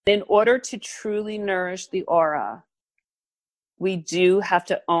In order to truly nourish the aura, we do have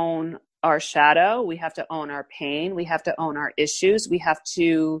to own our shadow. We have to own our pain. We have to own our issues. We have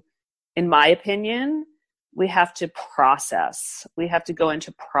to, in my opinion, we have to process. We have to go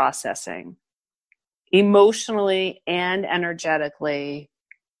into processing emotionally and energetically.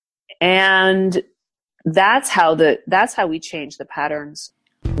 And that's how we change the patterns.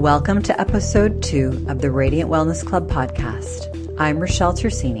 Welcome to episode 2 of the Radiant Wellness Club podcast. I'm Rochelle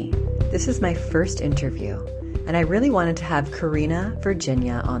Tersini. This is my first interview, and I really wanted to have Karena,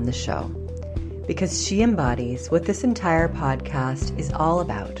 Virginia on the show because she embodies what this entire podcast is all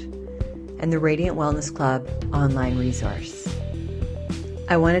about and the Radiant Wellness Club online resource.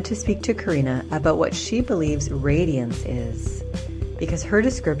 I wanted to speak to Karena about what she believes radiance is because her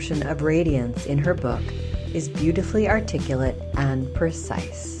description of radiance in her book is beautifully articulate and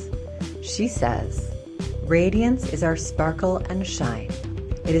precise. She says, radiance is our sparkle and shine.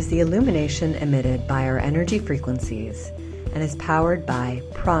 It is the illumination emitted by our energy frequencies and is powered by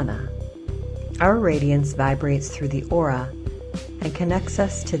prana. Our radiance vibrates through the aura and connects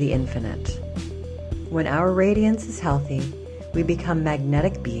us to the infinite. When our radiance is healthy, we become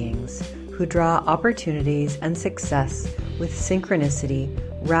magnetic beings who draw opportunities and success with synchronicity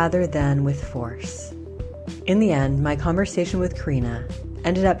rather than with force. In the end, my conversation with Karena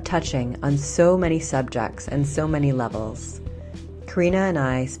ended up touching on so many subjects and so many levels. Karena and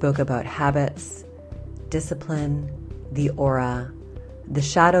I spoke about habits, discipline, the aura, the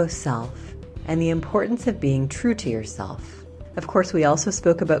shadow self, and the importance of being true to yourself. Of course, we also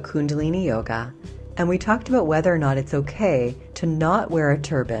spoke about Kundalini yoga, and we talked about whether or not it's okay to not wear a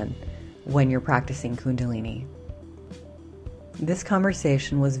turban when you're practicing Kundalini. This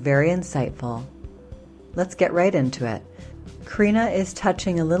conversation was very insightful. Let's get right into it. Karena is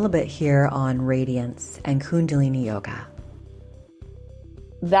touching a little bit here on radiance and Kundalini yoga.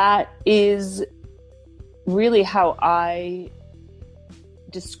 That is really how I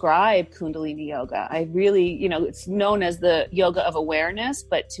describe Kundalini yoga. I really, it's known as the yoga of awareness,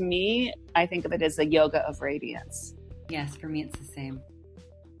 but to me, I think of it as the yoga of radiance. Yes, for me, it's the same.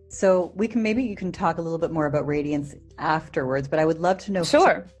 So maybe you can talk a little bit more about radiance afterwards, but I would love to know.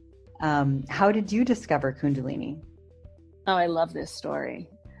 Sure. How did you discover Kundalini? Oh, I love this story.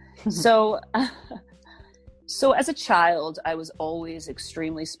 So as a child, I was always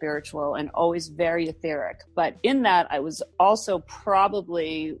extremely spiritual and always very etheric. But in that, I was also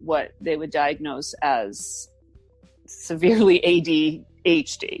probably what they would diagnose as severely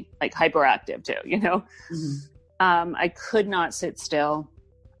ADHD, like hyperactive too, Mm-hmm. I could not sit still.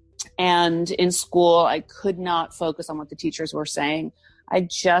 And in school, I could not focus on what the teachers were saying. I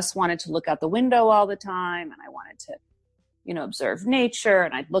just wanted to look out the window all the time, and I wanted to, observe nature,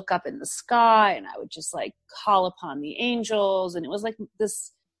 and I'd look up in the sky, and I would just like call upon the angels. And it was like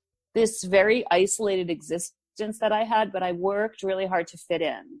this very isolated existence that I had, but I worked really hard to fit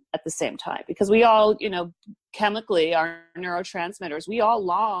in at the same time because we all, chemically, our neurotransmitters, we all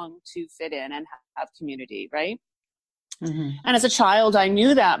long to fit in and have community, right? Mm-hmm. And as a child, I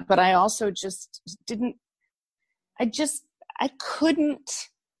knew that, but I also just I couldn't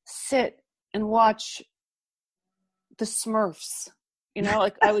sit and watch the Smurfs,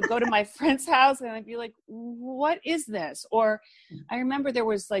 like I would go to my friend's house and I'd be like, what is this? Or I remember there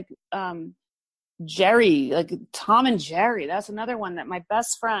was like Jerry, like Tom and Jerry. That's another one that my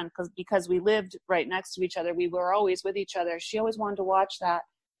best friend, because we lived right next to each other, we were always with each other. She always wanted to watch that.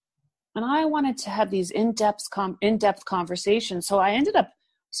 And I wanted to have these in-depth conversations. So I ended up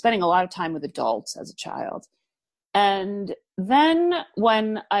spending a lot of time with adults as a child. And then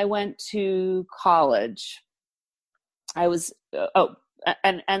when I went to college, I was,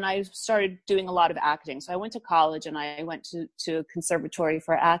 and I started doing a lot of acting. So I went to college and I went to a conservatory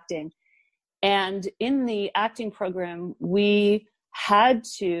for acting. And in the acting program, we had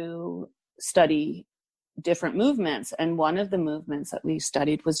to study different movements. And one of the movements that we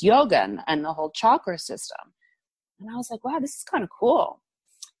studied was yoga and the whole chakra system. And I was like, wow, this is kind of cool.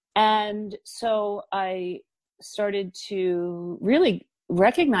 And so I started to really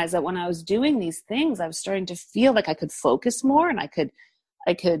recognize that when I was doing these things, I was starting to feel like I could focus more and I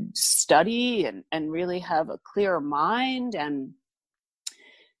could study and really have a clearer mind. And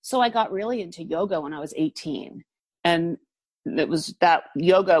so I got really into yoga when I was 18. And it was that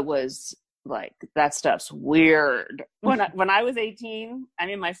yoga was like, that stuff's weird. When I was 18, I'm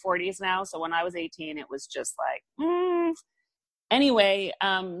in my 40s now. So when I was 18, it was just like, anyway,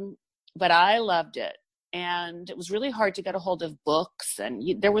 but I loved it. And it was really hard to get a hold of books, and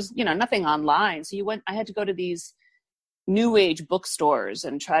there was, nothing online. So I had to go to these new age bookstores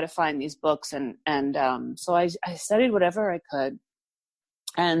and try to find these books. And so I studied whatever I could.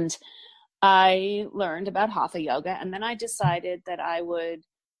 And I learned about Hatha yoga, and then I decided that I would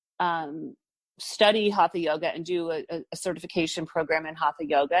study Hatha yoga and do a certification program in Hatha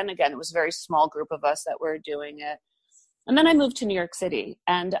yoga. And again, it was a very small group of us that were doing it. And then I moved to New York City,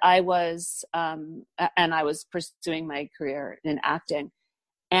 and I was pursuing my career in acting.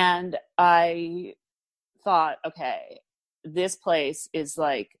 And I thought, okay, this place is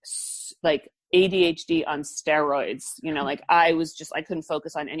like ADHD on steroids, like I couldn't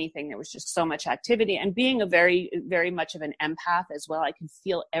focus on anything. There was just so much activity, and being a very, very much of an empath as well, I could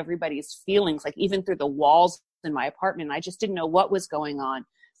feel everybody's feelings, like even through the walls in my apartment. I just didn't know what was going on,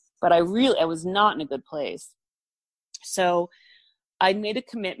 but I was not in a good place. So I made a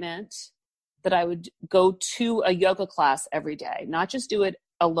commitment that I would go to a yoga class every day, not just do it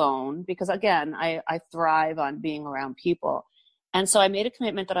alone, because again, I thrive on being around people. And so I made a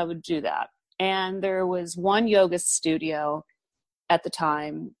commitment that I would do that. And there was one yoga studio at the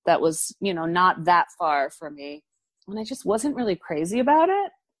time that was, not that far from me. And I just wasn't really crazy about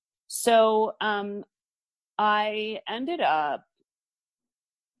it. So I ended up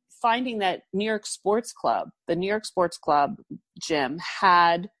finding that the New York Sports Club gym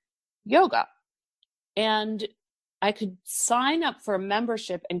had yoga. And I could sign up for a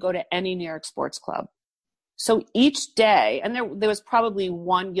membership and go to any New York sports club. So each day, and there was probably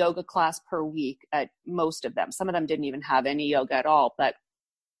one yoga class per week at most of them. Some of them didn't even have any yoga at all, but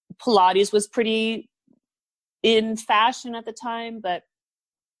Pilates was pretty in fashion at the time, but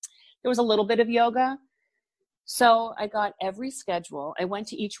there was a little bit of yoga. So I got every schedule. I went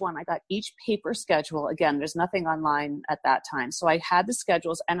to each one. I got each paper schedule. Again, there's nothing online at that time. So I had the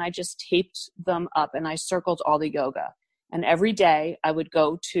schedules and I just taped them up and I circled all the yoga. And every day I would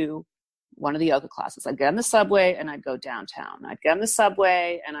go to one of the yoga classes. I'd get on the subway and I'd go downtown. I'd get on the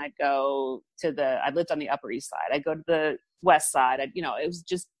subway and I'd go I lived on the Upper East Side. I'd go to the West Side. It was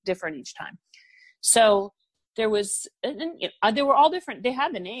just different each time. So there were all different. They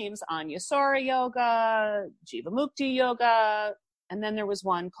had the names Anyasara Yoga, Jivamukti Yoga, and then there was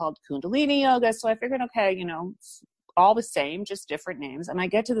one called Kundalini Yoga. So I figured, okay, all the same, just different names. And I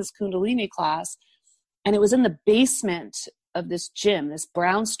get to this Kundalini class, and it was in the basement of this gym, this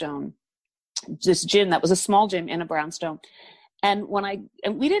brownstone, this gym that was a small gym in a brownstone. And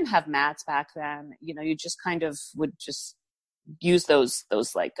we didn't have mats back then, you just kind of would just use those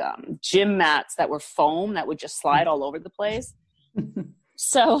like gym mats that were foam that would just slide all over the place.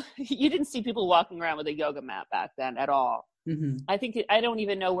 So you didn't see people walking around with a yoga mat back then at all. Mm-hmm. I don't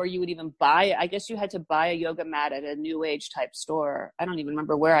even know where you would even buy it. I guess you had to buy a yoga mat at a new age type store. I don't even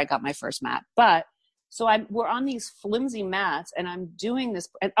remember where I got my first mat, but so we're on these flimsy mats and I'm doing this.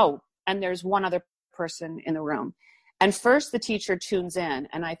 And there's one other person in the room. And first the teacher tunes in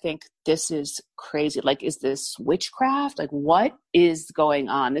and I think, this is crazy. Like, is this witchcraft? Like, what is going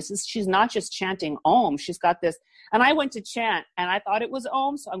on? She's not just chanting Om. She's got this. And I went to chant and I thought it was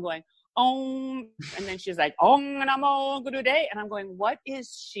Om. So I'm going, Om. And then she's like, Om Namo Gurudev. And I'm going, what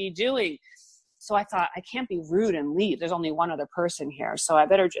is she doing? So I thought, I can't be rude and leave. There's only one other person here. So I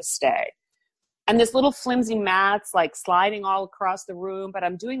better just stay. And this little flimsy mat's like sliding all across the room, but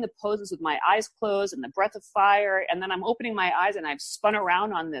I'm doing the poses with my eyes closed and the breath of fire. And then I'm opening my eyes and I've spun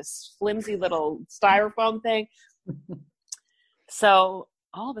around on this flimsy little styrofoam thing. So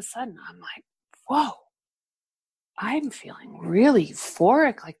all of a sudden I'm like, whoa, I'm feeling really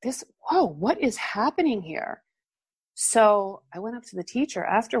euphoric like this. Whoa, what is happening here? So I went up to the teacher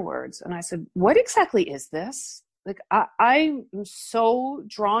afterwards and I said, what exactly is this? Like, I'm so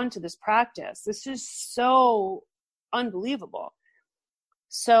drawn to this practice. This is so unbelievable.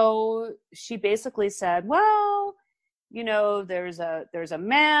 So she basically said, well, there's a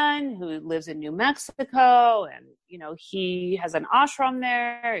man who lives in New Mexico and, he has an ashram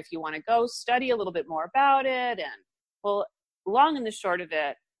there. If you want to go study a little bit more about it. And well, long and the short of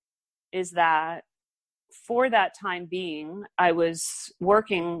it is that for that time being, I was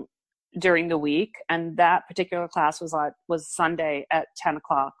working during the week, and that particular class was Sunday at 10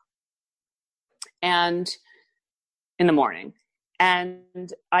 o'clock and in the morning.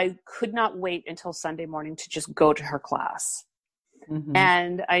 And I could not wait until Sunday morning to just go to her class. Mm-hmm.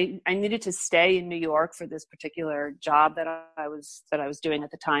 And I needed to stay in New York for this particular job that I was doing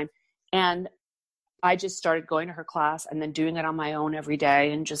at the time. And I just started going to her class and then doing it on my own every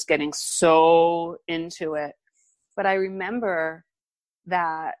day and just getting so into it. But I remember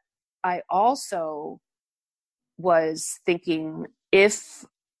that I also was thinking, if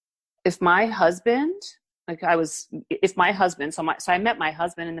my husband, so I met my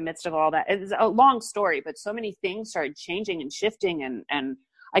husband in the midst of all that. It's a long story, but so many things started changing and shifting and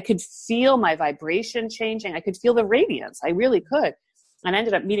I could feel my vibration changing. I could feel the radiance. I really could. and I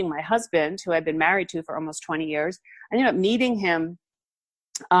ended up meeting my husband, who I'd been married to for almost 20 years. I ended up meeting him.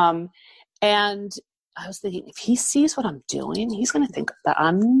 And I was thinking, if he sees what I'm doing, he's going to think that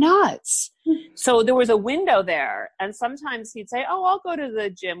I'm nuts. So there was a window there. And sometimes he'd say, oh, I'll go to the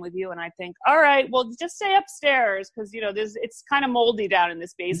gym with you. And I think, all right, well, just stay upstairs. Cause it's kind of moldy down in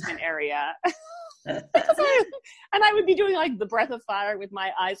this basement area. And I would be doing like the breath of fire with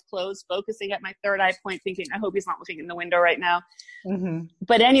my eyes closed, focusing at my third eye point, thinking, I hope he's not looking in the window right now. Mm-hmm.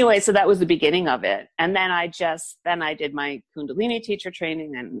 But anyway, so that was the beginning of it. And then I did my Kundalini teacher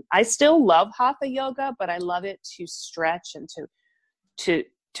training, and I still love Hatha yoga, but I love it to stretch and to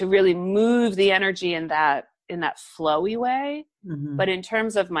really move the energy in that flowy way. Mm-hmm. But in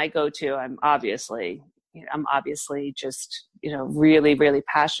terms of my go-to, I'm obviously just, really, really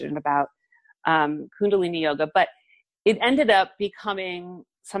passionate about Kundalini yoga, but it ended up becoming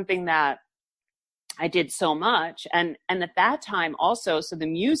something that I did so much. And at that time also, so the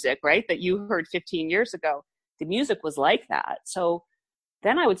music, right, that you heard 15 years ago, the music was like that. So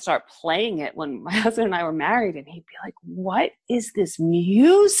then I would start playing it when my husband and I were married, and he'd be like, what is this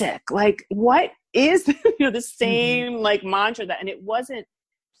music? Like, what is, the same mm-hmm. like mantra that, and it wasn't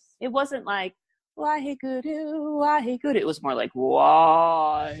like, Waheguru, Waheguru. It was more like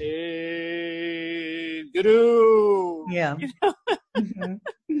Waheguru. Yeah.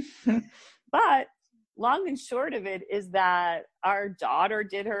 Mm-hmm. But long and short of it is that our daughter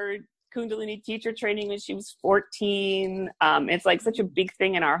did her Kundalini teacher training when she was 14. It's like such a big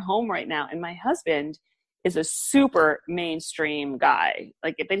thing in our home right now. And my husband is a super mainstream guy.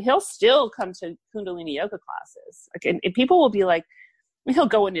 Like, but he'll still come to Kundalini yoga classes. Like, and people will be like, he'll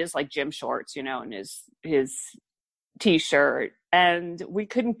go in his like gym shorts, and his t-shirt, and we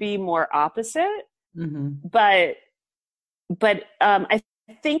couldn't be more opposite. Mm-hmm. But I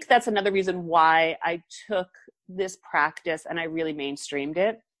think that's another reason why I took this practice and I really mainstreamed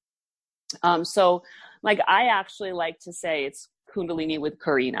it. So like, I actually like to say it's Kundalini with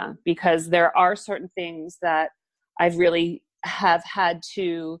Karena, because there are certain things that I've really have had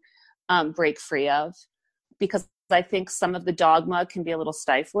to break free of, because I think some of the dogma can be a little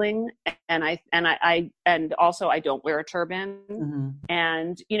stifling, and also I don't wear a turban. Mm-hmm.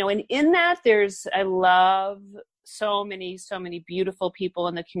 And, and in that I love so many beautiful people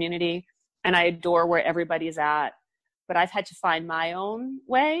in the community, and I adore where everybody's at, but I've had to find my own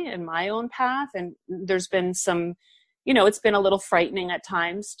way and my own path. And there's been some, it's been a little frightening at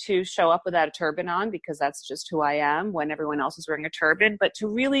times to show up without a turban on, because that's just who I am when everyone else is wearing a turban. But to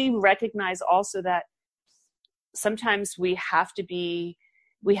really recognize also that sometimes when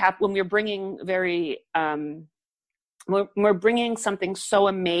we're bringing we're bringing something so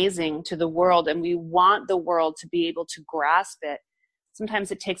amazing to the world, and we want the world to be able to grasp it. Sometimes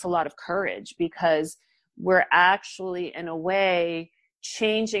it takes a lot of courage, because we're actually, in a way,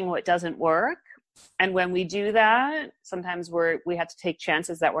 changing what doesn't work. And when we do that, sometimes we have to take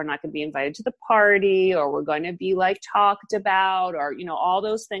chances that we're not going to be invited to the party, or we're going to be like talked about, or, all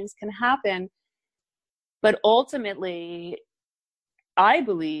those things can happen. But ultimately, I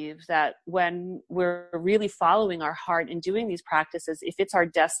believe that when we're really following our heart and doing these practices, if it's our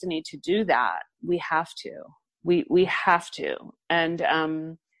destiny to do that, we have to. We have to. And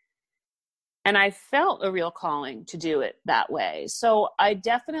I felt a real calling to do it that way. So I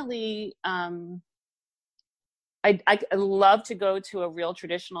definitely, I love to go to a real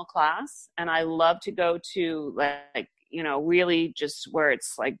traditional class, and I love to go to like, really just where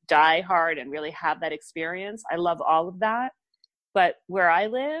it's like die hard and really have that experience. I love all of that. But where I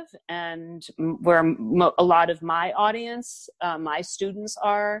live and where a lot of my audience, my students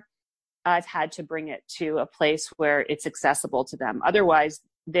are, I've had to bring it to a place where it's accessible to them. Otherwise,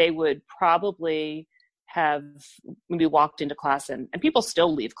 they would probably have maybe walked into class, and people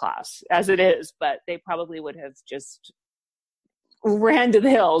still leave class as it is, but they probably would have just ran to the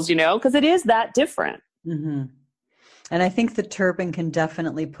hills, because it is that different. Mm-hmm. And I think the turban can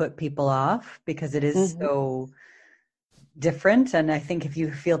definitely put people off, because it is mm-hmm. so different. And I think if you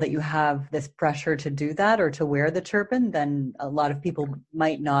feel that you have this pressure to do that or to wear the turban, then a lot of people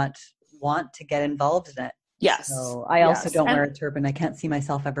might not want to get involved in it. Yes. So I also don't wear a turban. I can't see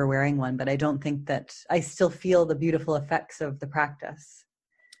myself ever wearing one, but I don't think that I still feel the beautiful effects of the practice.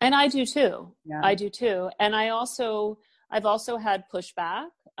 And I do too. Yeah. I do too. And I've also had pushback.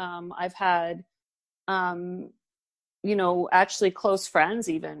 I've had, actually close friends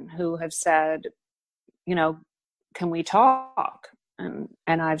even who have said, can we talk? And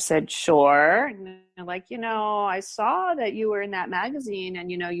I've said, sure. And they're like, I saw that you were in that magazine,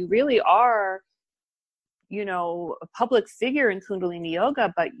 and, you really are, a public figure in Kundalini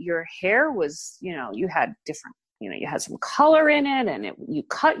yoga, but your hair was, you had different you had some color in it, and you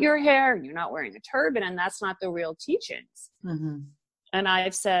cut your hair, and you're not wearing a turban, and that's not the real teachings. Mm-hmm. And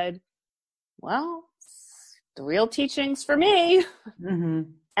I've said, well, the real teachings for me. Mm-hmm.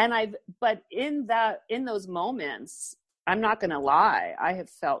 But in those moments, I'm not going to lie,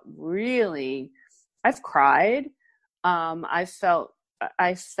 I've cried. I felt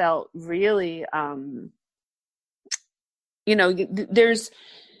really,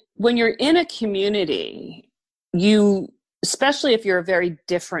 when you're in a community, especially if you're a very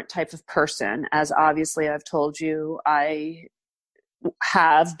different type of person, as obviously I've told you, I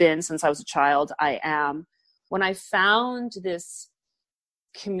have been since I was a child, I am. When I found this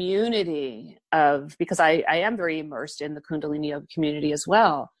community because I am very immersed in the Kundalini community as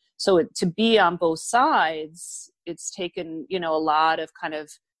well. So to be on both sides, it's taken, a lot of kind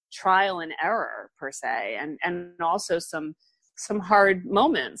of trial and error per se, and also some hard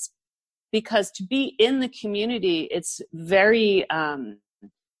moments, because to be in the community, it's very,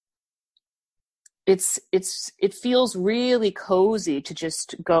 it feels really cozy to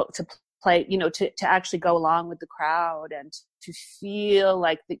just go to play, to actually go along with the crowd, and to feel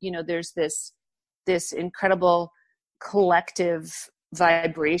like there's this incredible collective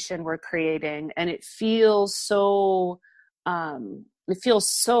vibration we're creating, and it feels so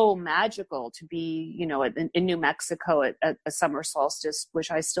magical to be in New Mexico at a summer solstice,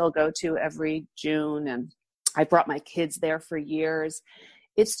 which I still go to every June, and I brought my kids there for years.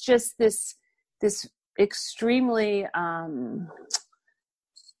 It's just this extremely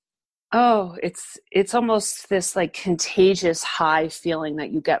it's almost this like contagious high feeling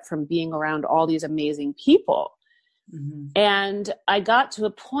that you get from being around all these amazing people. Mm-hmm. And I got to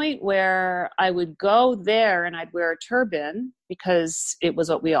a point where I would go there and I'd wear a turban because it was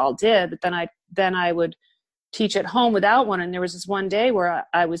what we all did, but then I would teach at home without one. And there was this one day where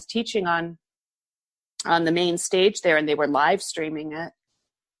I was teaching on the main stage there, and they were live streaming it.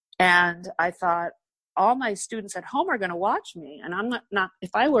 And I thought, all my students at home are going to watch me, and I'm not,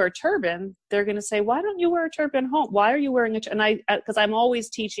 if I wear a turban, they're going to say, why don't you wear a turban home? Why are you wearing it? And because I'm always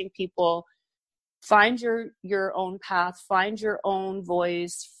teaching people, find your own path, find your own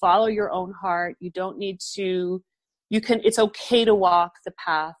voice, follow your own heart. You don't need to, it's okay to walk the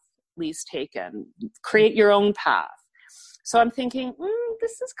path least taken, create your own path. So I'm thinking,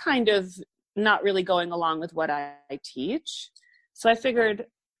 this is kind of not really going along with what I teach. So I figured,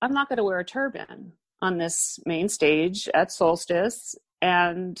 I'm not going to wear a turban on this main stage at Solstice,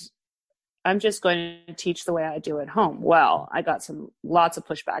 and I'm just going to teach the way I do at home. Well, I got lots of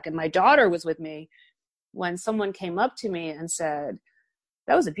pushback, and my daughter was with me when someone came up to me and said,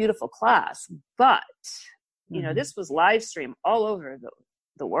 that was a beautiful class, but this was live stream all over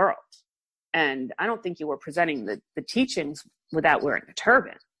the world, and I don't think you were presenting the teachings without wearing a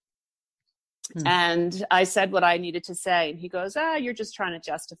turban. And I said what I needed to say, and he goes, you're just trying to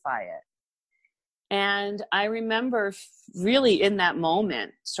justify it. And I remember really in that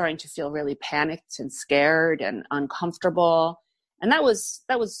moment starting to feel really panicked and scared and uncomfortable. And that was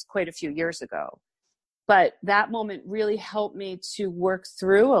quite a few years ago. But that moment really helped me to work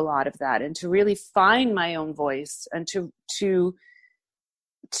through a lot of that, and to really find my own voice, and to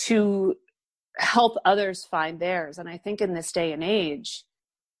help others find theirs. And I think in this day and age,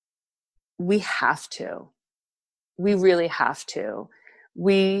 we really have to.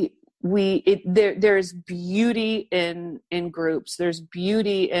 There's beauty in groups, there's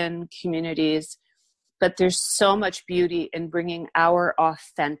beauty in communities, but there's so much beauty in bringing our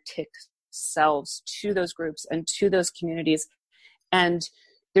authentic selves to those groups and to those communities. And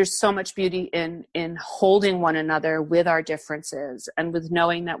there's so much beauty in holding one another with our differences, and with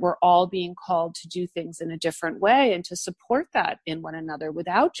knowing that we're all being called to do things in a different way, and to support that in one another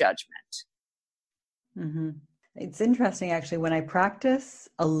without judgment. Mm-hmm. It's interesting, actually, when I practice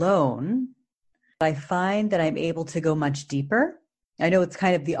alone, I find that I'm able to go much deeper. I know it's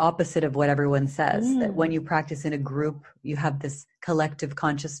kind of the opposite of what everyone says, that when you practice in a group, you have this collective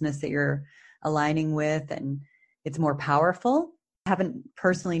consciousness that you're aligning with, and it's more powerful. I haven't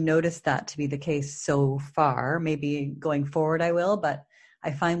personally noticed that to be the case so far. Maybe going forward I will, but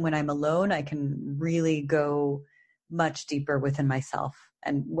I find when I'm alone, I can really go much deeper within myself.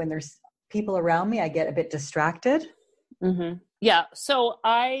 And when there's people around me, I get a bit distracted. Mm-hmm. Yeah. So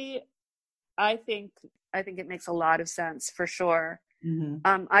I think it makes a lot of sense, for sure.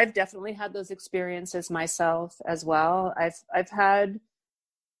 Mm-hmm. I've definitely had those experiences myself as well. I've had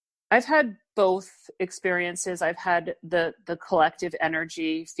both experiences. I've had the collective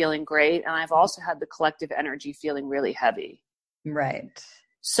energy feeling great, and I've also had the collective energy feeling really heavy. Right.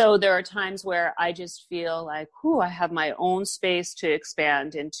 So there are times where I just feel like, I have my own space to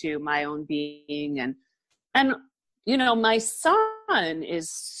expand into my own being. And my son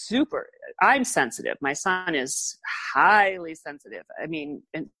is I'm sensitive. My son is highly sensitive. I mean,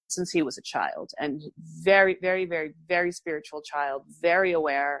 since he was a child, and very, very, very, very spiritual child, very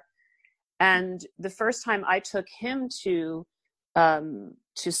aware. And the first time I took him to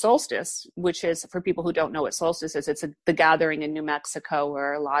solstice, which is, for people who don't know what solstice is, it's the gathering in New Mexico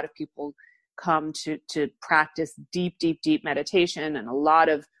where a lot of people come to practice deep, deep, deep meditation, and a lot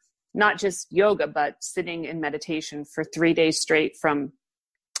of not just yoga, but sitting in meditation for 3 days straight from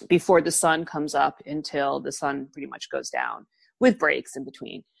before the sun comes up until the sun pretty much goes down, with breaks in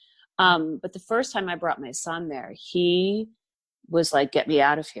between. But the first time I brought my son there, he was like, get me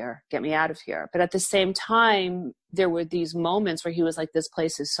out of here, get me out of here. But at the same time, there were these moments where he was like, this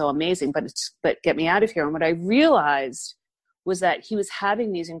place is so amazing, but get me out of here. And what I realized was that he was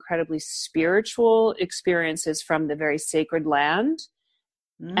having these incredibly spiritual experiences from the very sacred land,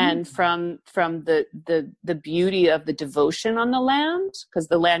 and from the beauty of the devotion on the land, because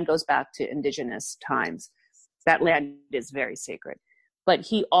the land goes back to indigenous times. That land is very sacred. But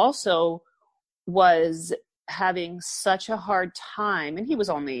he also was having such a hard time, and I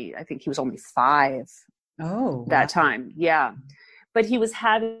think he was only 5 that time. Yeah. But he was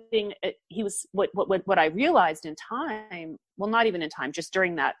what I realized in time, well, not even in time, just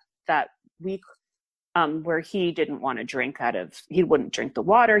during that week, where he didn't want to drink he wouldn't drink the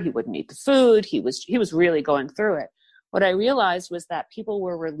water, he wouldn't eat the food. He was really going through it. What I realized was that people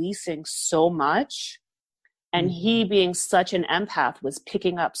were releasing so much, and he, being such an empath, was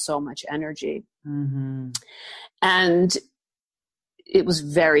picking up so much energy. Mm-hmm. And it was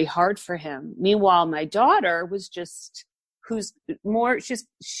very hard for him. Meanwhile, my daughter was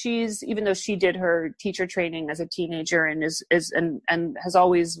she's even though she did her teacher training as a teenager and and has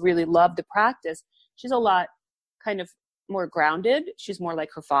always really loved the practice, she's a lot kind of more grounded. She's more like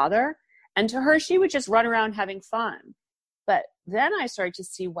her father. And to her, she would just run around having fun. But then I started to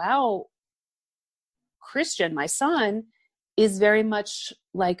see, wow, Christian, my son, is very much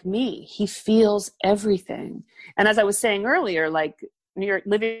like me. He feels everything. And as I was saying earlier, like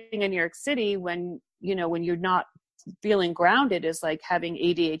living in New York City, when you're not feeling grounded, is like having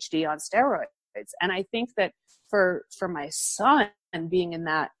ADHD on steroids. And I think that for my son, and being in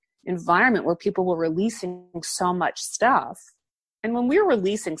that environment where people were releasing so much stuff, and when we're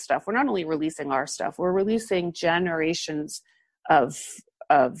releasing stuff, we're not only releasing our stuff, we're releasing generations of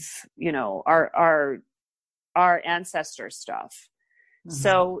our ancestors' stuff. Mm-hmm.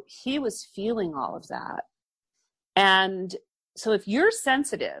 So he was feeling all of that. And so if you're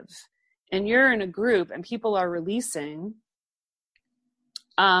sensitive and you're in a group and people are releasing,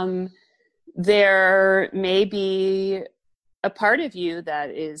 there may be a part of you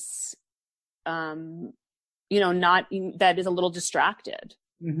that is, that is a little distracted.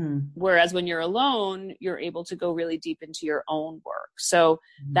 Mm-hmm. Whereas when you're alone, you're able to go really deep into your own work. So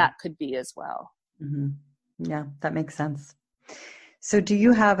that could be as well. Mm-hmm. Yeah, that makes sense. So do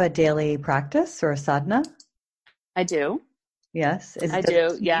you have a daily practice or a sadhana? I do. Yes. I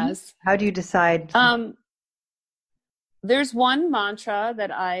do. Yes. How do you decide? There's one mantra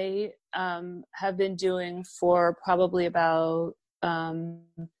that I have been doing for probably about 3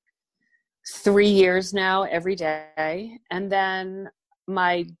 years now, every day. And then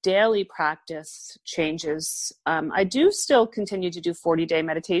my daily practice changes. I do still continue to do 40-day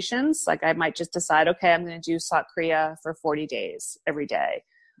meditations. Like I might just decide, okay, I'm going to do Sat Kriya for 40 days every day.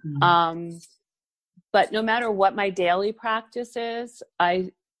 Mm-hmm. But no matter what my daily practice is,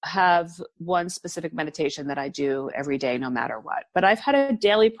 I have one specific meditation that I do every day, no matter what. But I've had a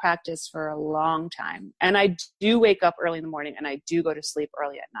daily practice for a long time. And I do wake up early in the morning, and I do go to sleep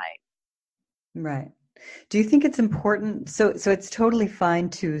early at night. Right. Do you think it's important? So it's totally fine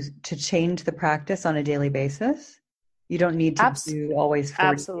to change the practice on a daily basis. You don't need to do always 40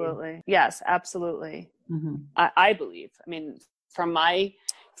 Absolutely. Days. Yes, absolutely. Mm-hmm. I believe. I mean, from my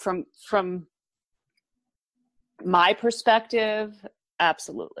perspective,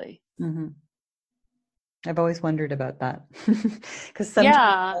 absolutely. Mm-hmm. I've always wondered about that because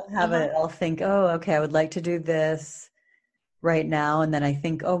sometimes I'll think, oh, okay, I would like to do this right now. And then I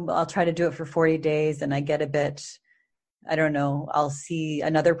think, oh, I'll try to do it for 40 days. And I get a bit, I don't know, I'll see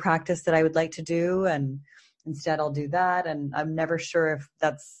another practice that I would like to do. And instead I'll do that. And I'm never sure if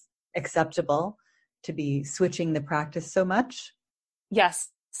that's acceptable to be switching the practice so much. Yes,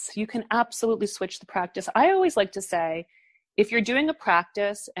 you can absolutely switch the practice. I always like to say, if you're doing a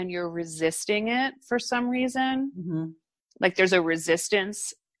practice and you're resisting it for some reason, mm-hmm. like there's a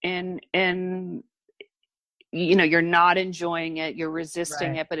resistance in you're not enjoying it, you're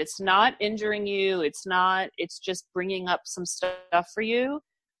resisting it, but it's not injuring you. It's just bringing up some stuff for you.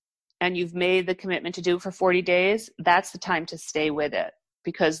 and you've made the commitment to do it for 40 days, that's the time to stay with it,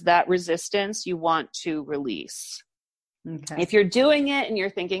 because that resistance you want to release. Okay. If you're doing it and you're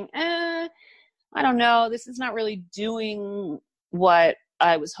thinking, I don't know, this is not really doing what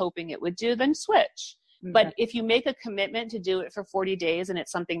I was hoping it would do, then switch. Okay. But if you make a commitment to do it for 40 days and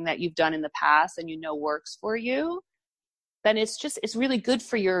it's something that you've done in the past and you know works for you, then it's really good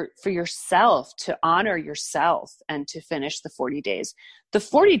for yourself to honor yourself and to finish the 40 days. The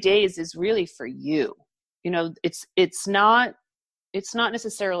 40 days is really for you. You know, it's not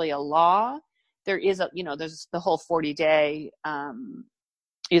necessarily a law. There is there's the whole 40-day, for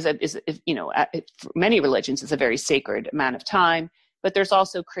many religions is a very sacred amount of time, but there's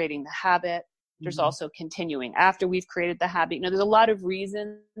also creating the habit. There's also continuing after we've created the habit. You know, there's a lot of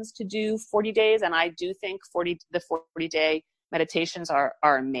reasons to do 40 days. And I do think the 40-day meditations are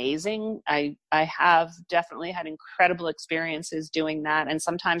amazing. I have definitely had incredible experiences doing that. And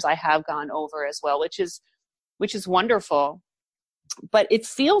sometimes I have gone over as well, which is wonderful. But it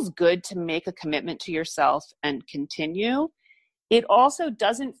feels good to make a commitment to yourself and continue. It also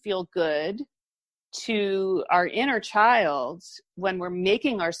doesn't feel good to our inner child when we're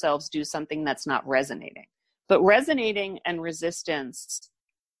making ourselves do something that's not resonating. But resonating and resistance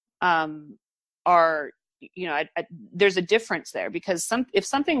are, there's a difference there, because if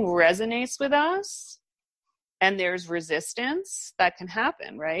something resonates with us and there's resistance, that can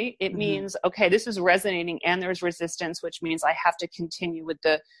happen, right? It means, okay, this is resonating and there's resistance, which means I have to continue with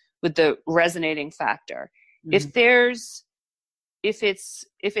the resonating factor. If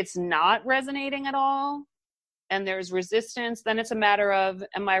it's not resonating at all and there's resistance, then it's a matter of,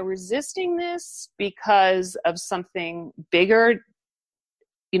 am I resisting this because of something bigger,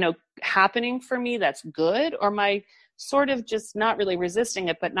 happening for me that's good? Or am I sort of just not really resisting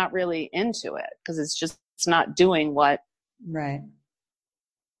it, but not really into it because it's not doing what. Right.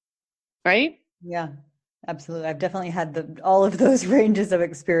 Right? Yeah, absolutely. I've definitely had all of those ranges of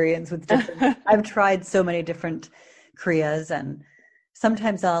experience with different, I've tried so many different Kriyas, and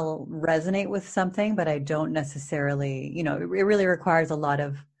sometimes I'll resonate with something, but I don't necessarily, it really requires a lot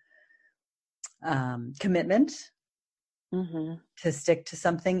of commitment to stick to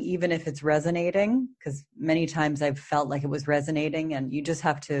something, even if it's resonating, because many times I've felt like it was resonating, and you just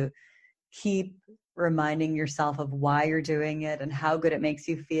have to keep reminding yourself of why you're doing it and how good it makes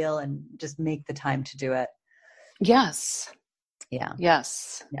you feel, and just make the time to do it. Yes. Yeah.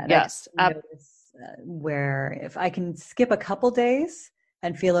 Yes. Yeah. Yes. Where if I can skip a couple days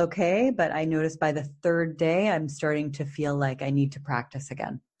and feel okay, but I notice by the third day, I'm starting to feel like I need to practice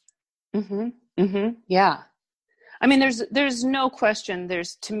again. Yeah. I mean, there's no question.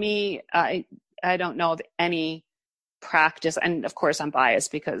 To me, I don't know of any practice, and of course I'm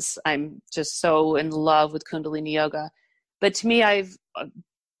biased because I'm just so in love with Kundalini yoga. But to me, I've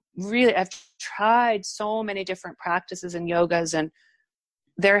tried so many different practices and yogas, and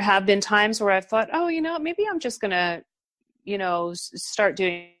there have been times where I've thought, maybe I'm just going to, start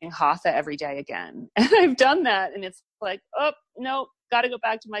doing hatha every day again. And I've done that. And it's like, oh, no, got to go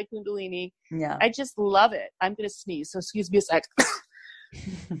back to my Kundalini. Yeah. I just love it. I'm going to sneeze. So excuse me a sec.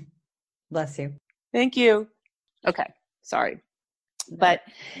 Bless you. Thank you. Okay. Sorry.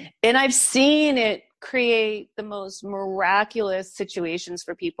 And I've seen it create the most miraculous situations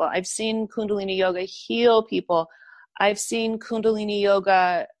for people. I've seen Kundalini yoga heal people. I've seen Kundalini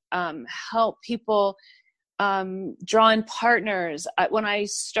yoga help people draw in partners. When I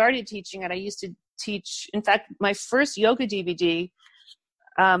started teaching it, I used to teach, in fact, my first yoga DVD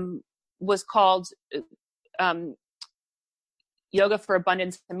was called Yoga for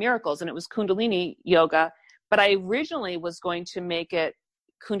Abundance and Miracles, and it was Kundalini yoga. But I originally was going to make it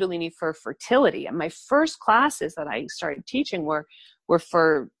Kundalini for fertility. And my first classes that I started teaching were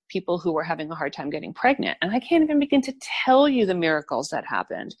for people who were having a hard time getting pregnant. And I can't even begin to tell you the miracles that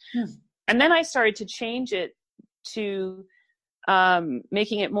happened. And then I started to change it to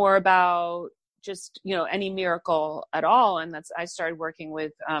making it more about just, any miracle at all. And I started working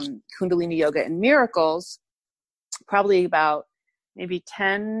with Kundalini yoga and miracles probably about maybe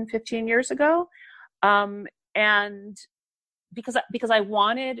 10, 15 years ago. And because I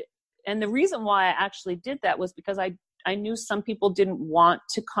wanted, and the reason why I actually did that was because I knew some people didn't want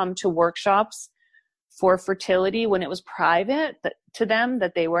to come to workshops for fertility when it was private to them,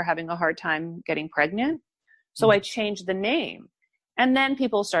 that they were having a hard time getting pregnant. So I changed the name. And then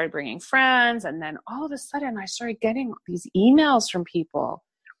people started bringing friends. And then all of a sudden I started getting these emails from people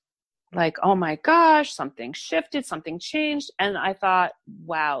like, oh my gosh, something shifted, something changed. And I thought,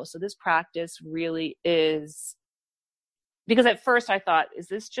 wow, so this practice really is, because at first I thought, is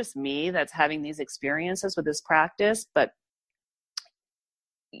this just me that's having these experiences with this practice? But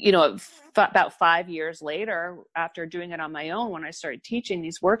about 5 years later, after doing it on my own, when I started teaching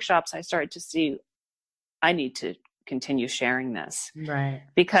these workshops, I started to see I need to continue sharing this, right?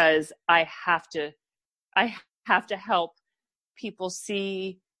 Because I have to help people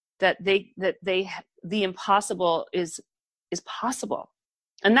see that the impossible is possible.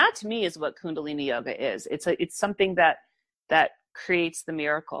 And that to me is what Kundalini yoga is. It's something that creates the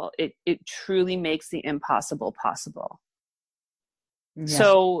miracle. It truly makes the impossible possible. Yeah.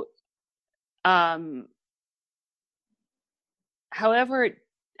 So, however it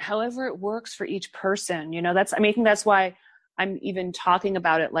works for each person, I think that's why I'm even talking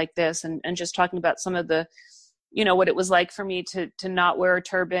about it like this, and just talking about some of the, what it was like for me to not wear a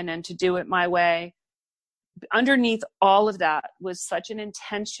turban and to do it my way. Underneath all of that was such an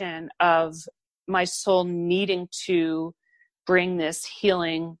intention of my soul needing to bring this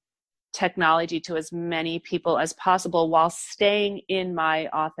healing technology to as many people as possible while staying in my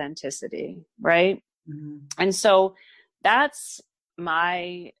authenticity, right? Mm-hmm. And so that's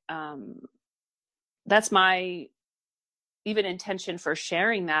my even intention for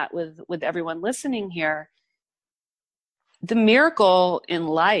sharing that with everyone listening here. The miracle in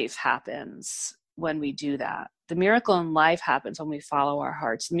life happens when we do that. The miracle in life happens when we follow our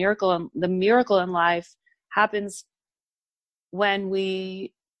hearts. The miracle in life happens when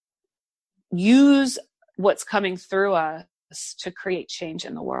we use what's coming through us to create change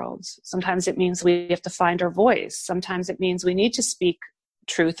in the world. Sometimes it means we have to find our voice. Sometimes it means we need to speak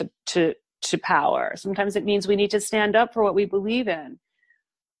truth to power. Sometimes it means we need to stand up for what we believe in.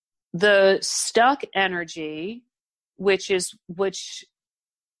 The stuck energy, which is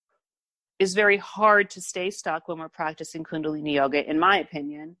very hard to stay stuck when we're practicing Kundalini yoga, in my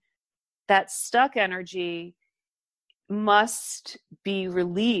opinion, that stuck energy must be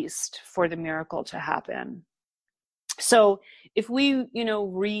released for the miracle to happen. So if we,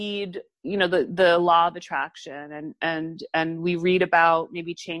 read, the law of attraction and we read about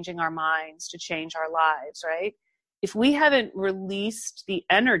maybe changing our minds to change our lives, right? If we haven't released the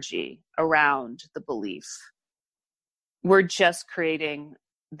energy around the belief, we're just creating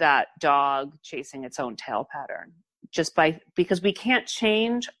that dog chasing its own tail pattern, because we can't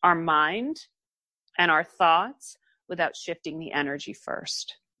change our mind and our thoughts without shifting the energy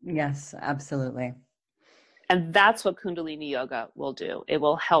first. Yes, absolutely. And that's what Kundalini yoga will do. It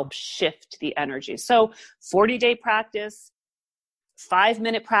will help shift the energy. So 40-day practice,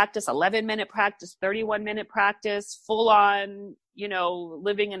 5-minute practice, 11-minute practice, 31-minute practice, full on,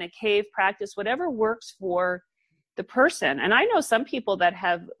 living in a cave practice, whatever works for the person. And I know some people that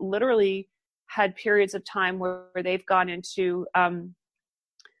have literally had periods of time where they've gone into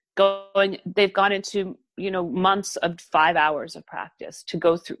months of 5 hours of practice to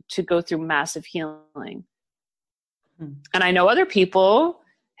go through massive healing. And I know other people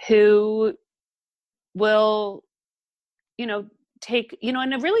who will, take,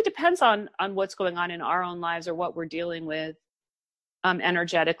 and it really depends on what's going on in our own lives or what we're dealing with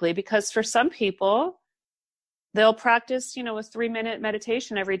energetically, because for some people, they'll practice, a 3-minute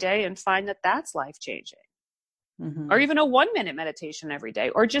meditation every day and find that that's life-changing. Mm-hmm. Or even a 1-minute meditation every day,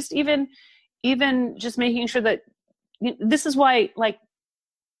 or just even just making sure that this is why,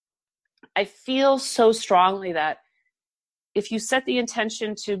 I feel so strongly that if you set the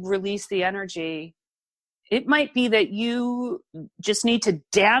intention to release the energy, it might be that you just need to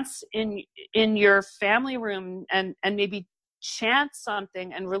dance in your family room and maybe chant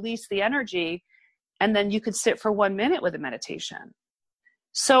something and release the energy. And then you could sit for 1 minute with a meditation.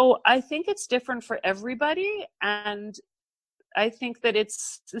 So I think it's different for everybody. And I think that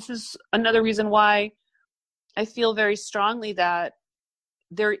this is another reason why I feel very strongly that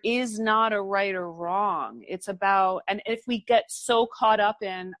there is not a right or wrong. It's about, and if we get so caught up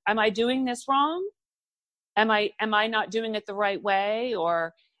in, am I doing this wrong? Am I not doing it the right way?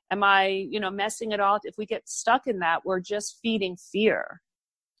 Or am I, messing it all? If we get stuck in that, we're just feeding fear,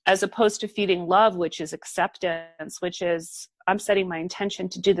 as opposed to feeding love, which is acceptance, which is, I'm setting my intention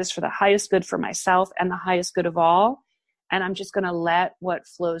to do this for the highest good for myself and the highest good of all. And I'm just going to let what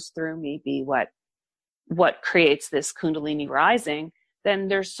flows through me be what creates this Kundalini rising. Then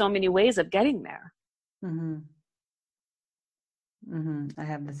there's so many ways of getting there. Mm-hmm. Mm-hmm. I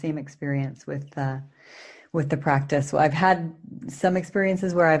have the same experience with the practice. Well, I've had some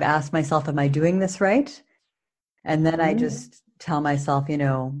experiences where I've asked myself, am I doing this right? And then I just tell myself,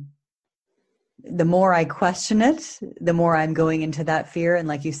 the more I question it, the more I'm going into that fear. And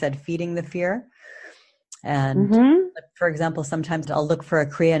like you said, feeding the fear. And for example, sometimes I'll look for a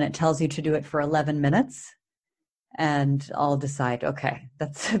Kriya and it tells you to do it for 11 minutes. And I'll decide, okay,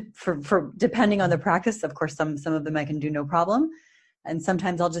 that's for depending on the practice. Of course, some of them I can do no problem. And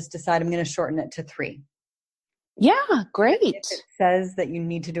sometimes I'll just decide I'm going to shorten it to 3. Yeah, great. If it says that you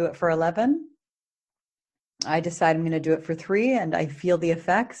need to do it for 11, I decide I'm going to do it for 3, and I feel the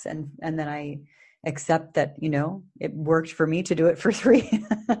effects, and then I accept that, it worked for me to do it for 3.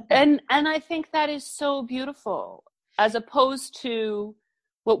 And I think that is so beautiful, as opposed to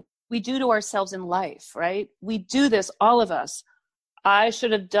what we do to ourselves in life, right? We do this, all of us. I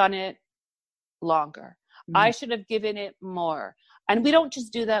should have done it longer. I should have given it more. And we don't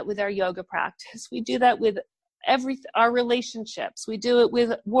just do that with our yoga practice. We do that with our relationships. We do it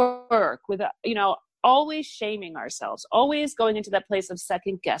with work, with, always shaming ourselves, always going into that place of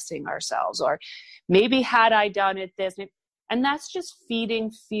second guessing ourselves, or maybe had I done it this, and that's just feeding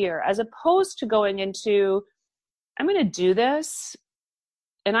fear, as opposed to going into, I'm going to do this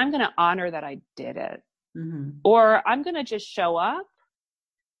and I'm going to honor that I did it. Or I'm going to just show up,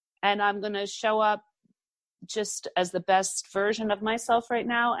 and I'm going to show up just as the best version of myself right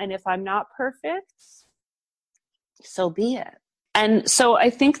now. And if I'm not perfect, so be it. And so I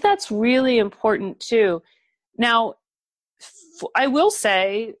think that's really important too. Now, I will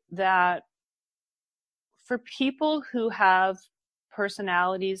say that for people who have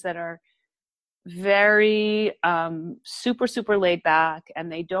personalities that are very super, super laid back,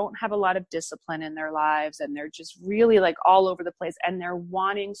 and they don't have a lot of discipline in their lives, and they're just really like all over the place, and they're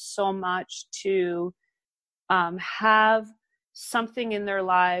wanting so much to have something in their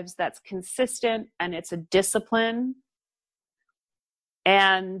lives that's consistent and it's a discipline,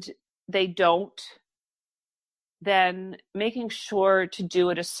 and they don't, then making sure to do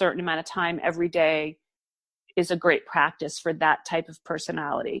it a certain amount of time every day is a great practice for that type of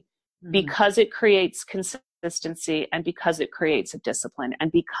personality, because it creates consistency, and because it creates a discipline,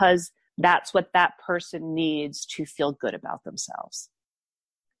 and because that's what that person needs to feel good about themselves.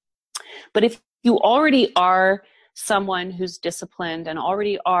 But if you already are someone who's disciplined, and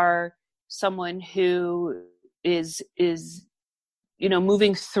already are someone who is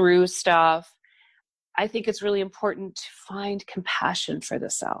moving through stuff, I think it's really important to find compassion for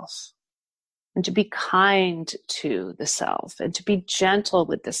the self, and to be kind to the self, and to be gentle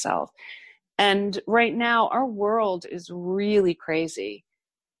with the self. And right now, our world is really crazy.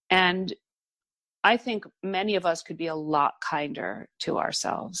 And I think many of us could be a lot kinder to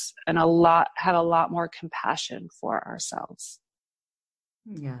ourselves, and have a lot more compassion for ourselves.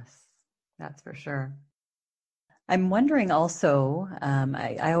 Yes, that's for sure. I'm wondering also,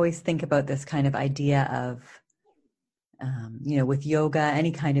 I always think about this kind of idea of, with yoga,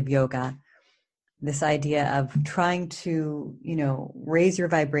 any kind of yoga, this idea of trying to, raise your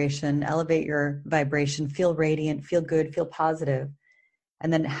vibration, elevate your vibration, feel radiant, feel good, feel positive.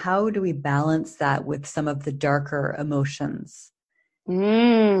 And then how do we balance that with some of the darker emotions?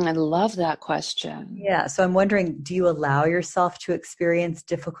 I love that question. Yeah. So I'm wondering, do you allow yourself to experience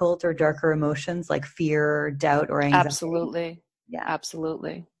difficult or darker emotions like fear, doubt, or anxiety? Absolutely. Yeah.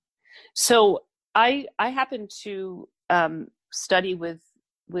 Absolutely. So I happen to study with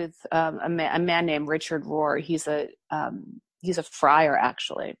a man named Richard Rohr. He's a friar,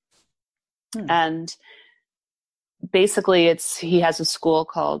 actually. And basically he has a school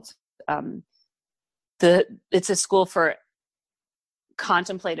called it's a school for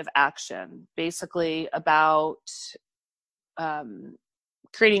contemplative action, basically about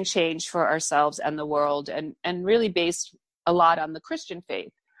creating change for ourselves and the world, and really based a lot on the Christian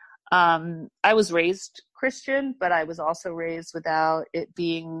faith. I was raised Christian, but I was also raised without it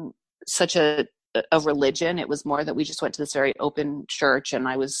being such a religion. It was more that we just went to this very open church, and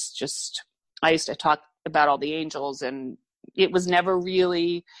I used to talk about all the angels, and it was never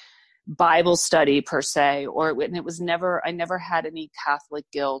really Bible study per se, I never had any Catholic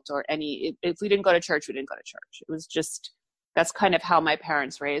guilt or any, if we didn't go to church, we didn't go to church. It was just, that's kind of how my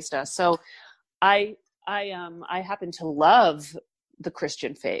parents raised us. So I happen to love the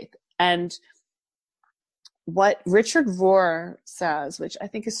Christian faith. And what Richard Rohr says, which I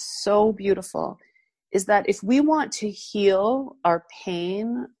think is so beautiful, is that if we want to heal our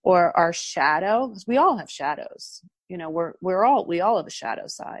pain or our shadow, because we all have shadows, we all have a shadow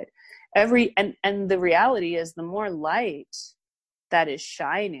side. And the reality is, the more light that is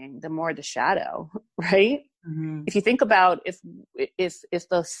shining, the more the shadow, right? Mm-hmm. If you think about if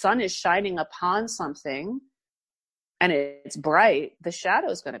the sun is shining upon something and it's bright, the shadow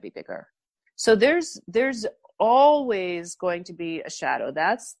is going to be bigger. So there's always going to be a shadow.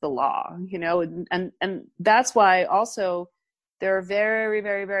 That's the law, and that's why also there are very,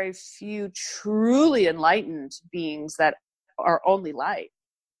 very, very few truly enlightened beings that are only light,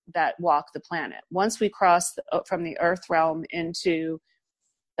 that walk the planet. Once we cross from the earth realm into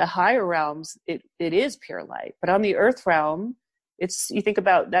the higher realms, it is pure light. But on the earth realm, You think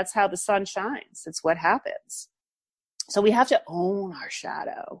about, that's how the sun shines. It's what happens. So we have to own our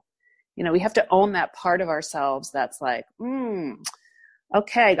shadow. We have to own that part of ourselves that's like,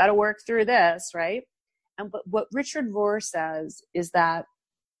 okay, got to work through this, right? But what Richard Rohr says is that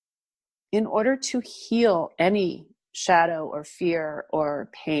in order to heal any shadow or fear or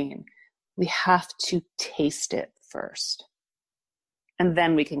pain, we have to taste it first. And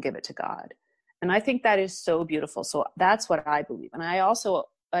then we can give it to God. And I think that is so beautiful. So that's what I believe. And I also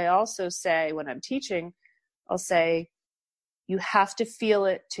say, when I'm teaching, I'll say, you have to feel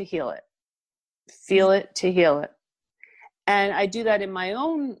it to heal it. Feel it to heal it. And I do that in my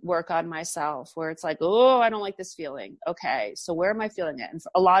own work on myself, where it's like, oh, I don't like this feeling. Okay, so where am I feeling it? And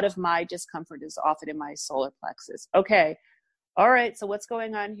a lot of my discomfort is often in my solar plexus. Okay, all right, so what's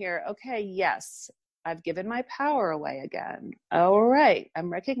going on here? Okay, yes, I've given my power away again. All right,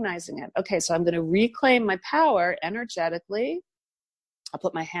 I'm recognizing it. Okay, so I'm going to reclaim my power energetically. I'll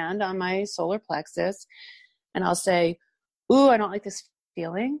put my hand on my solar plexus and I'll say, ooh, I don't like this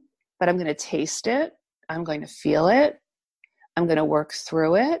feeling, but I'm going to taste it. I'm going to feel it. I'm going to work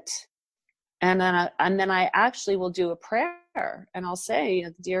through it. And then I actually will do a prayer and I'll say,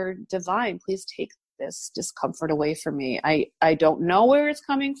 dear divine, please take this discomfort away from me. I don't know where it's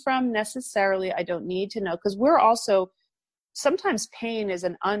coming from necessarily. I don't need to know, because we're also, sometimes pain is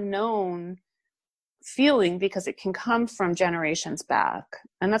an unknown feeling because it can come from generations back.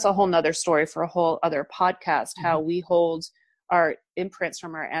 And that's a whole nother story for a whole other podcast, how we hold our imprints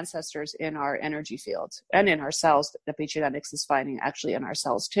from our ancestors in our energy fields and in our cells. Epigenetics is finding actually in our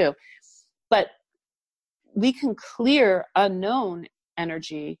cells too. But we can clear unknown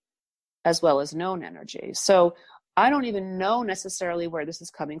energy as well as known energy. So I don't even know necessarily where this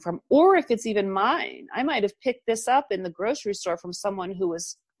is coming from, or if it's even mine. I might have picked this up in the grocery store from someone who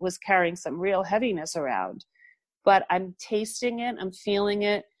was carrying some real heaviness around. But I'm tasting it, I'm feeling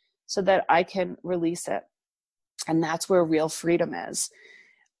it, so that I can release it. And that's where real freedom is.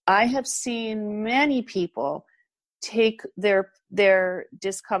 I have seen many people take their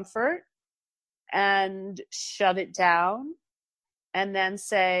discomfort and shove it down and then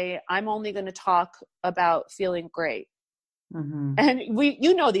say, I'm only going to talk about feeling great. Mm-hmm.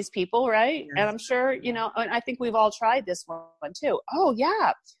 And these people, right? Yes. And I'm sure, and I think we've all tried this one too. Oh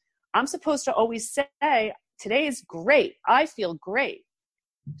yeah. I'm supposed to always say, today is great. I feel great.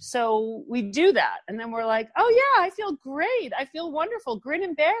 So we do that. And then we're like, oh yeah, I feel great. I feel wonderful. Grin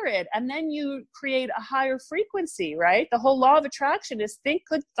and bear it. And then you create a higher frequency, right? The whole law of attraction is think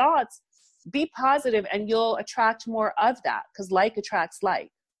good thoughts, be positive, and you'll attract more of that, because like attracts like,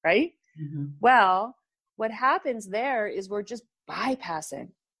 right? Mm-hmm. Well, what happens there is we're just bypassing.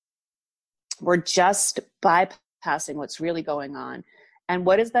 We're just bypassing what's really going on. And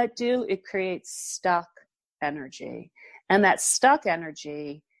what does that do? It creates stuck energy. And that stuck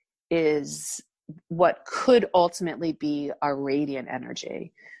energy is what could ultimately be our radiant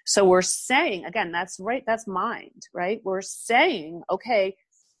energy. So we're saying, again, that's right, that's mind, right? We're saying, okay,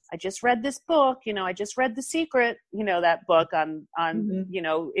 I just read this book, I just read The Secret, that book on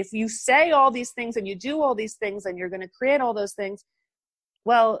mm-hmm. If you say all these things and you do all these things and you're going to create all those things,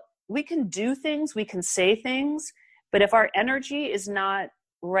 well, we can do things, we can say things, but if our energy is not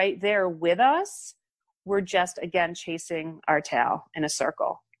right there with us, we're just, again, chasing our tail in a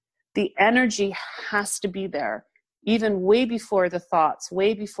circle. The energy has to be there, even way before the thoughts,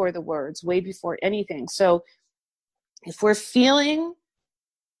 way before the words, way before anything. So if we're feeling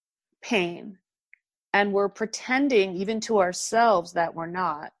pain and we're pretending even to ourselves that we're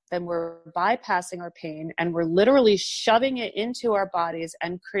not, then we're bypassing our pain and we're literally shoving it into our bodies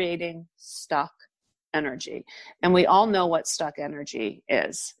and creating stuck energy. And we all know what stuck energy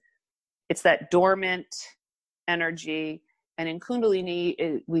is. It's that dormant energy. And in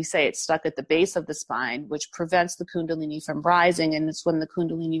Kundalini, we say it's stuck at the base of the spine, which prevents the Kundalini from rising. And it's when the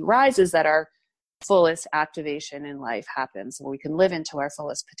Kundalini rises that our fullest activation in life happens, where we can live into our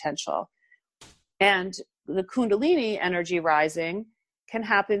fullest potential. And the Kundalini energy rising can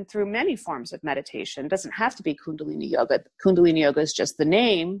happen through many forms of meditation. It doesn't have to be Kundalini yoga. Kundalini yoga is just the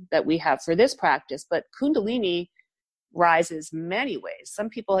name that we have for this practice, but Kundalini rises many ways. Some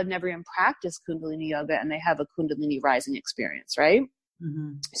people have never even practiced Kundalini yoga and they have a Kundalini rising experience, right?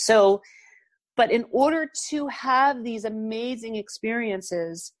 Mm-hmm. So, but in order to have these amazing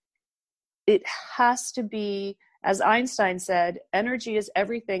experiences, it has to be, as Einstein said, energy is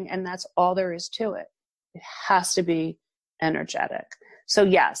everything, and that's all there is to it. It has to be energetic. So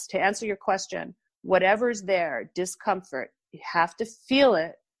yes, to answer your question, whatever's there, discomfort, you have to feel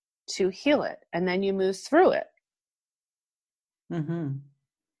it to heal it, and then you move through it. Mm-hmm.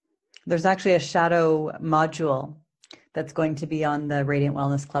 There's actually a shadow module that's going to be on the Radiant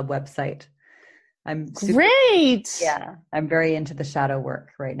Wellness Club website. Great. Yeah, I'm very into the shadow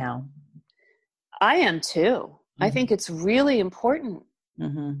work right now. I am too. I think it's really important.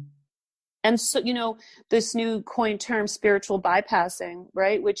 And so, this new coined term, spiritual bypassing,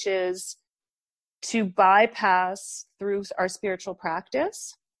 right? Which is to bypass through our spiritual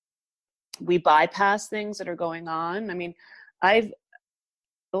practice. We bypass things that are going on. I mean, that's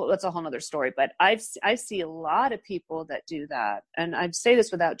a whole nother story, but I see a lot of people that do that. And I say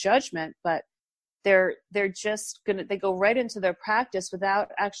this without judgment, but they're just they go right into their practice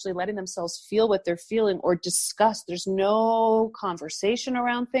without actually letting themselves feel what they're feeling or discuss. There's no conversation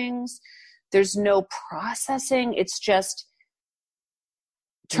around things. There's no processing. It's just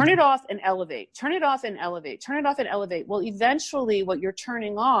turn it off and elevate, turn it off and elevate, turn it off and elevate. Well, eventually what you're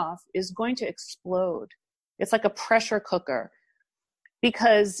turning off is going to explode. It's like a pressure cooker.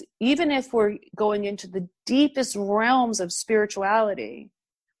 Because even if we're going into the deepest realms of spirituality,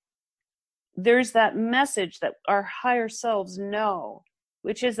 there's that message that our higher selves know,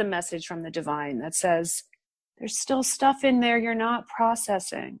 which is a message from the divine that says, there's still stuff in there you're not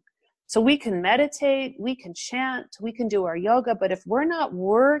processing. So we can meditate, we can chant, we can do our yoga, but if we're not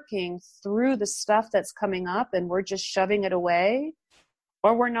working through the stuff that's coming up and we're just shoving it away,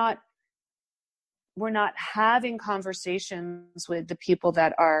 or we're not having conversations with the people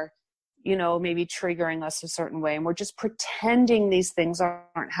that are, maybe triggering us a certain way, and we're just pretending these things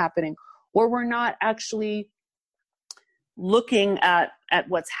aren't happening, or we're not actually looking at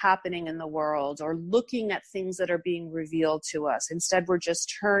what's happening in the world or looking at things that are being revealed to us. Instead, we're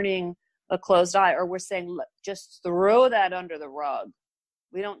just turning a closed eye, or we're saying, just throw that under the rug.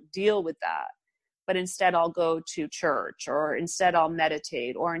 We don't deal with that. But instead I'll go to church, or instead I'll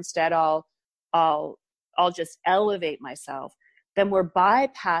meditate, or instead I'll just elevate myself. Then we're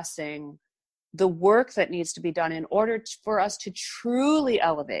bypassing the work that needs to be done in order for us to truly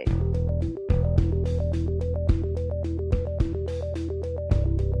elevate.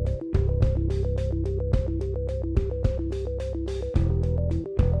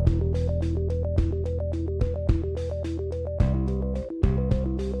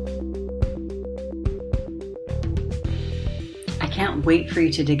 I can't wait for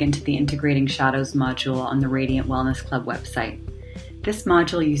you to dig into the Integrating Shadows module on the Radiant Wellness Club website. This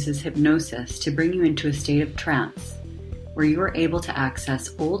module uses hypnosis to bring you into a state of trance, where you are able to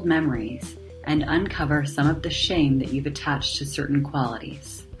access old memories and uncover some of the shame that you've attached to certain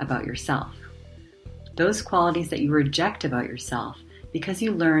qualities about yourself. Those qualities that you reject about yourself because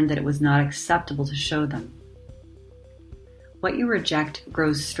you learned that it was not acceptable to show them. What you reject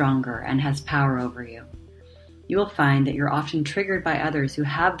grows stronger and has power over you. You will find that you're often triggered by others who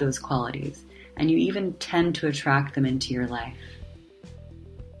have those qualities, and you even tend to attract them into your life.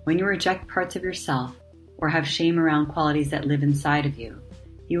 When you reject parts of yourself or have shame around qualities that live inside of you,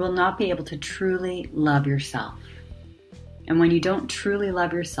 you will not be able to truly love yourself. And when you don't truly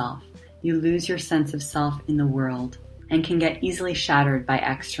love yourself, you lose your sense of self in the world and can get easily shattered by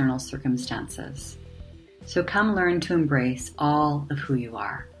external circumstances. So come learn to embrace all of who you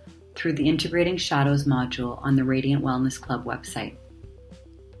are through the Integrating Shadows module on the Radiant Wellness Club website.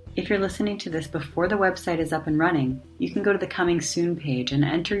 If you're listening to this before the website is up and running, you can go to the Coming Soon page and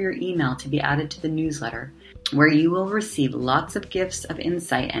enter your email to be added to the newsletter, where you will receive lots of gifts of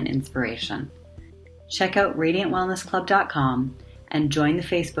insight and inspiration. Check out radiantwellnessclub.com and join the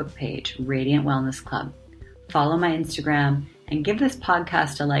Facebook page, Radiant Wellness Club. Follow my Instagram and give this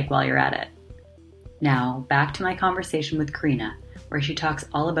podcast a like while you're at it. Now, back to my conversation with Karena, where she talks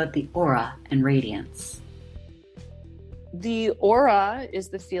all about the aura and radiance. The aura is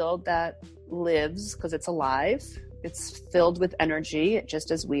the field that lives because it's alive. It's filled with energy,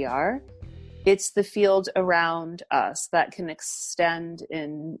 just as we are. It's the field around us that can extend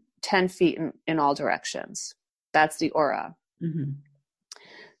in 10 feet in all directions. That's the aura. Mm-hmm.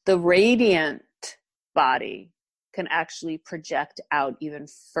 The radiant body can actually project out even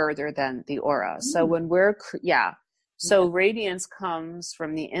further than the aura. Mm. So when So radiance comes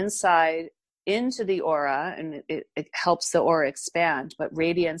from the inside into the aura, and it helps the aura expand. But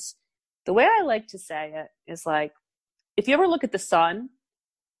radiance, the way I like to say it is like, if you ever look at the sun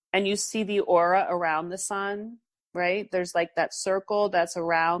and you see the aura around the sun, right? There's like that circle that's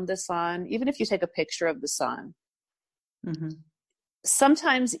around the sun. Even if you take a picture of the sun, mm-hmm.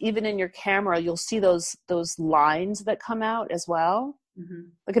 Sometimes even in your camera, you'll see those lines that come out as well. Mm-hmm.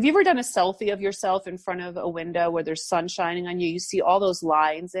 Like, have you ever done a selfie of yourself in front of a window where there's sun shining on you? You see all those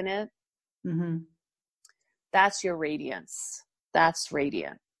lines in it. Mm-hmm. That's your radiance. That's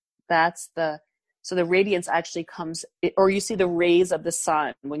radiant. That's the So the radiance actually comes, or you see the rays of the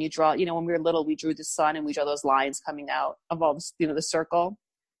sun when you draw, when we were little, we drew the sun and we draw those lines coming out of all this, the circle.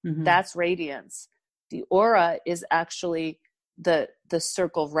 Mm-hmm. That's radiance. The aura is actually the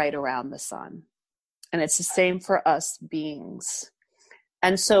circle right around the sun. And it's the same for us beings.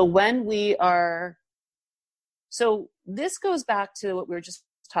 And so so this goes back to what we were just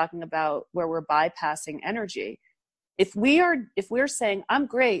talking about, where we're bypassing energy. If we're saying, I'm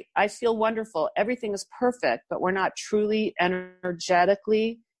great, I feel wonderful, everything is perfect, but we're not truly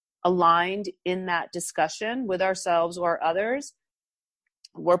energetically aligned in that discussion with ourselves or others,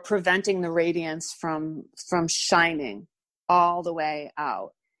 we're preventing the radiance from shining all the way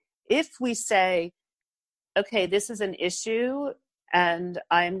out. If we say, okay, this is an issue and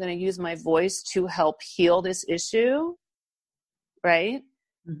I'm going to use my voice to help heal this issue, right?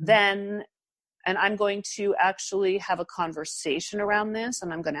 Mm-hmm. Then, and I'm going to actually have a conversation around this,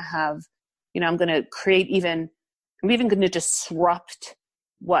 and I'm going to have, I'm going to I'm even going to disrupt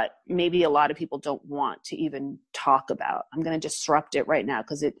what maybe a lot of people don't want to even talk about. I'm going to disrupt it right now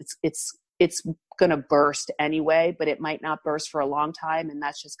because it's going to burst anyway, but it might not burst for a long time, and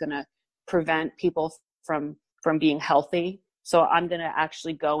that's just going to prevent people from being healthy. So I'm going to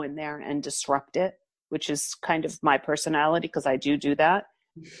actually go in there and disrupt it, which is kind of my personality, because I do that.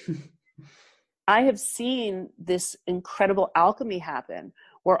 I have seen this incredible alchemy happen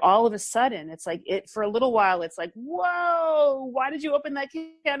where all of a sudden it's like for a little while, it's like, whoa, why did you open that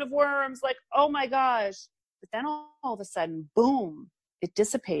can of worms? Like, oh my gosh. But then all of a sudden, boom, it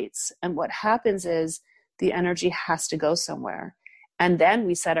dissipates. And what happens is the energy has to go somewhere. And then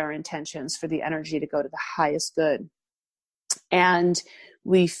we set our intentions for the energy to go to the highest good. And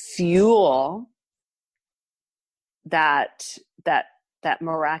we fuel that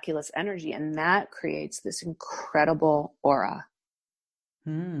miraculous energy, and that creates this incredible aura.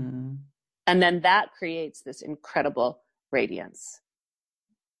 Hmm. And then that creates this incredible radiance.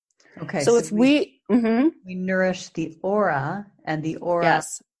 Okay. So if we nourish the aura, and the aura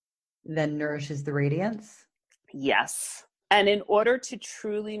yes. then nourishes the radiance. Yes. And in order to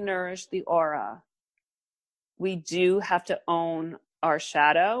truly nourish the aura, we do have to own our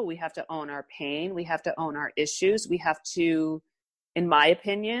shadow. We have to own our pain. We have to own our issues. We have to, in my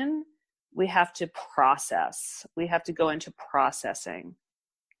opinion, we have to process. We have to go into processing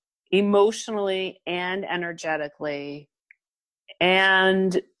emotionally and energetically.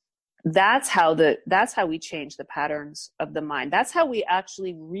 And that's how we change the patterns of the mind. That's how we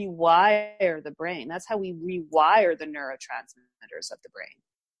actually rewire the brain. That's how we rewire the neurotransmitters of the brain.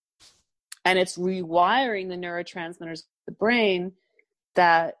 And it's rewiring the neurotransmitters of the brain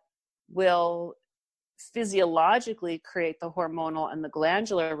that will physiologically create the hormonal and the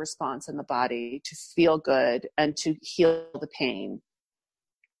glandular response in the body to feel good and to heal the pain.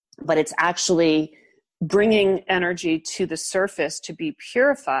 But it's actually bringing energy to the surface to be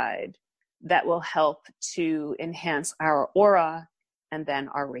purified that will help to enhance our aura and then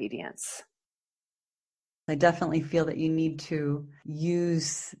our radiance. I definitely feel that you need to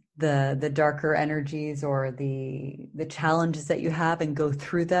use the darker energies or the challenges that you have and go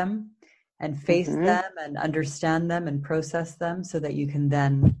through them and face them and understand them and process them so that you can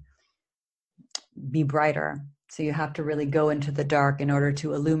then be brighter. So you have to really go into the dark in order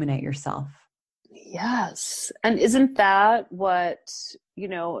to illuminate yourself. Yes. And isn't that that's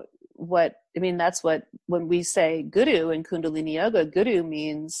what, when we say guru in Kundalini Yoga, guru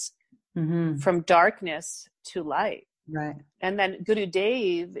means from darkness to light. Right. And then Guru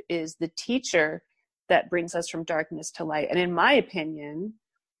Dev is the teacher that brings us from darkness to light. And in my opinion,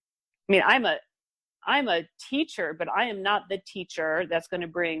 I'm a teacher, but I am not the teacher that's going to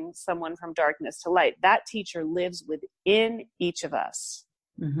bring someone from darkness to light. That teacher lives within each of us.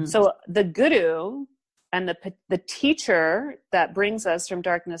 Mm-hmm. So the guru and the teacher that brings us from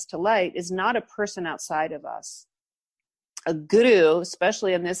darkness to light is not a person outside of us. A guru,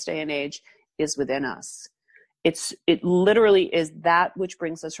 especially in this day and age, is within us. It literally is that which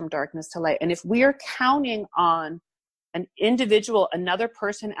brings us from darkness to light. And if we are counting on an individual, another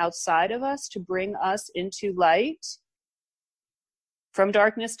person outside of us to bring us into light, from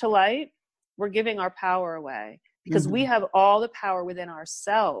darkness to light, we're giving our power away, because we have all the power within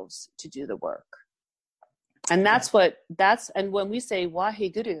ourselves to do the work. And and when we say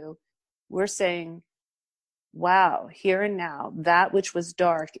Waheguru, we're saying, wow, here and now, that which was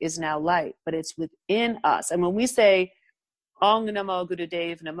dark is now light, but it's within us. And when we say Ong Namo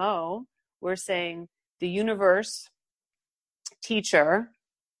Gurudev Namo, we're saying the universe teacher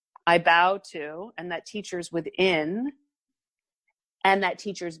I bow to, and that teacher's within, and that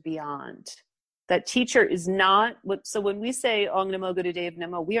teacher's beyond. That teacher is not what, so when we say Om Namo Gurudev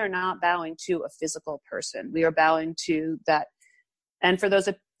Namo, we are not bowing to a physical person. We are bowing to that. And for those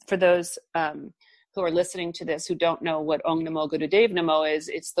who are listening to this who don't know what Om Namo Gurudev Namo is,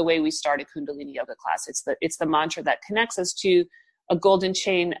 it's the way we start a Kundalini yoga class. It's the mantra that connects us to a golden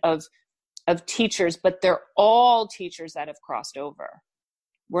chain of teachers, but they're all teachers that have crossed over.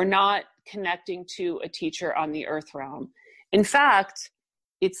 We're not connecting to a teacher on the earth realm. In fact,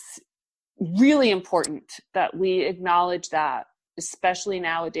 it's really important that we acknowledge that, especially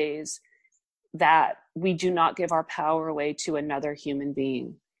nowadays, that we do not give our power away to another human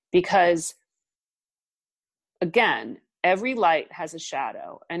being. Because, again, every light has a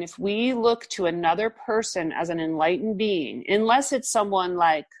shadow. And if we look to another person as an enlightened being, unless it's someone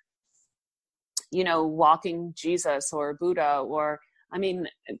like, walking Jesus or Buddha, or, I mean,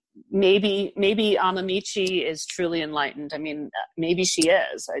 maybe Amamichi is truly enlightened. I mean, maybe she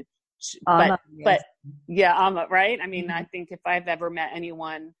is. But yeah, Amma, right? I mean, I think if I've ever met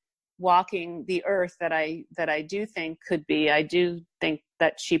anyone walking the earth that I do think could be, I do think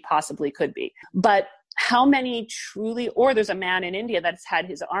that she possibly could be. But how many truly, or there's a man in India that's had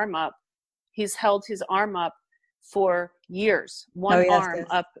his arm up. He's held his arm up for years, arm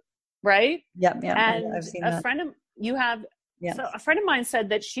up, right? Yeah. And I've seen a that. friend of you have. Yeah. So a friend of mine said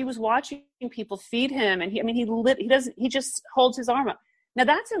that she was watching people feed him, and he just holds his arm up. Now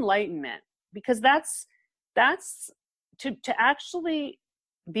that's enlightenment, because that's to actually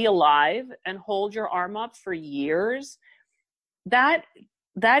be alive and hold your arm up for years. That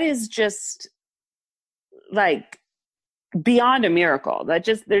is just like beyond a miracle. That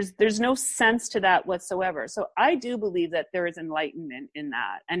just, there's no sense to that whatsoever. So I do believe that there is enlightenment in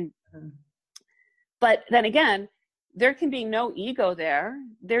that. And, but then again, there can be no ego there.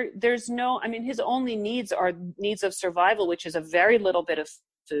 There's no, I mean, his only needs are needs of survival, which is a very little bit of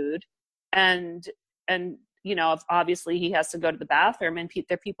food. And, obviously he has to go to the bathroom, and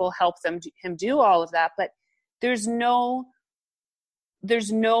people help him do all of that, but there's no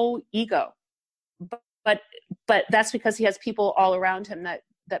ego. But that's because he has people all around him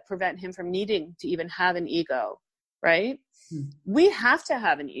that prevent him from needing to even have an ego, right? Mm-hmm. We have to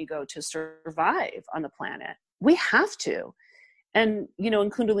have an ego to survive on the planet. We have to. And, in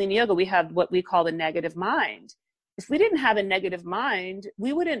Kundalini Yoga, we have what we call the negative mind. If we didn't have a negative mind,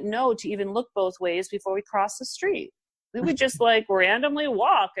 we wouldn't know to even look both ways before we cross the street. We would just randomly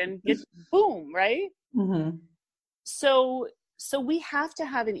walk and get boom, right? Mm-hmm. So we have to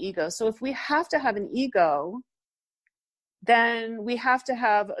have an ego. So if we have to have an ego, then we have to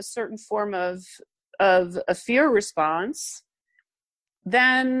have a certain form of a fear response.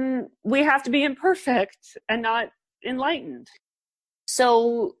 Then we have to be imperfect and not enlightened.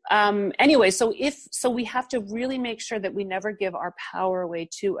 So anyway, so we have to really make sure that we never give our power away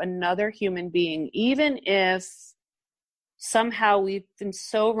to another human being, even if somehow we've been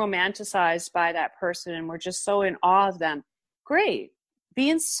so romanticized by that person and we're just so in awe of them. Great. Be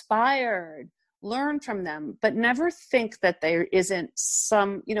inspired, learn from them, but never think that there isn't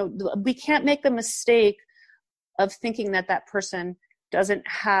some, we can't make the mistake of thinking that person doesn't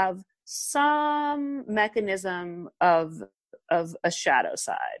have some mechanism of a shadow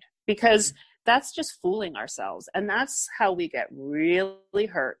side, because that's just fooling ourselves. And that's how we get really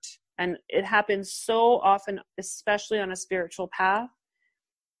hurt. And it happens so often, especially on a spiritual path,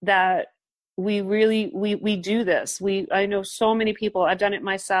 that we do this. I know so many people, I've done it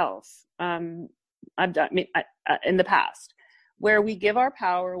myself. I've done in the past, where we give our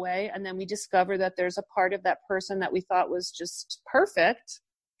power away, and then we discover that there's a part of that person that we thought was just perfect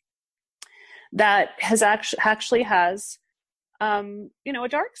that has actually has, a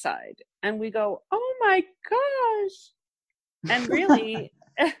dark side. And we go, oh my gosh. And really,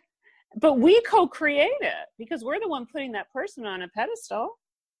 but we co-create it because we're the one putting that person on a pedestal.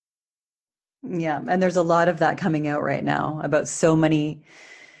 Yeah. And there's a lot of that coming out right now about so many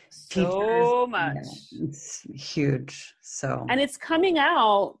teachers. So much. Yeah, it's huge. And it's coming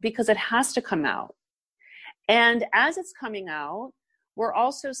out because it has to come out. And as it's coming out, we're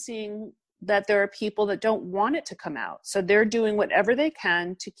also seeing that there are people that don't want it to come out. So they're doing whatever they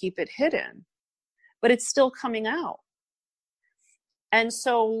can to keep it hidden, but it's still coming out. And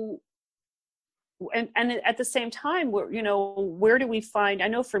so, and at the same time, where do we find, I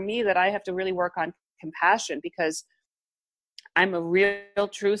know for me that I have to really work on compassion, because I'm a real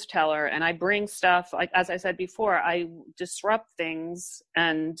truth teller, and I bring stuff, like, as I said before, I disrupt things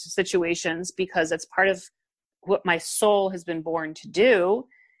and situations because it's part of what my soul has been born to do.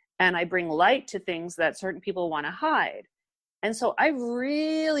 And I bring light to things that certain people want to hide. And so I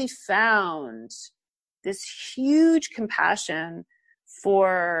really found this huge compassion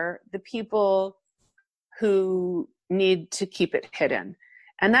for the people who need to keep it hidden.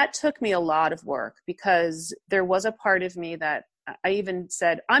 And that took me a lot of work, because there was a part of me that I even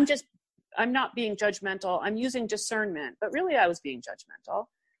said, I'm not being judgmental. I'm using discernment, but really I was being judgmental.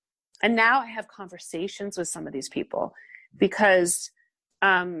 And now I have conversations with some of these people, because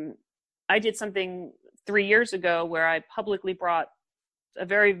I did something 3 years ago where I publicly brought a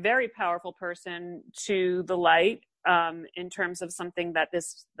very, very powerful person to the light, in terms of something that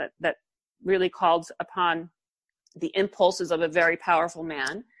really called upon the impulses of a very powerful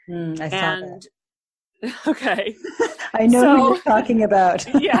man. I saw that. Okay. I know who you're talking about.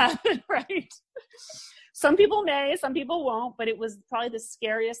 Yeah, right. Some people may, some people won't, but it was probably the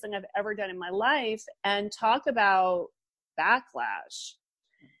scariest thing I've ever done in my life. And talk about backlash.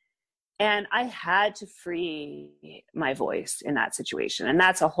 And I had to free my voice in that situation. And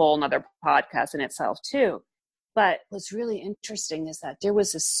that's a whole nother podcast in itself too. But what's really interesting is that there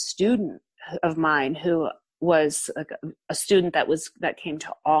was a student of mine who was a student that came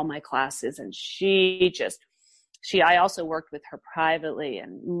to all my classes. And I also worked with her privately,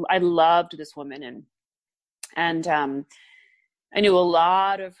 and I loved this woman. And I knew a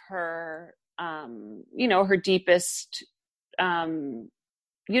lot of her, her deepest,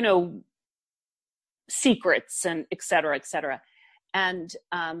 secrets, and et cetera, et cetera. And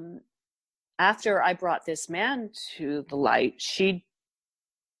after I brought this man to the light, she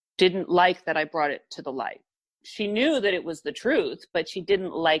didn't like that I brought it to the light. She knew that it was the truth, but she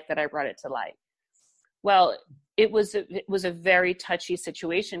didn't like that I brought it to light. Well, it was a very touchy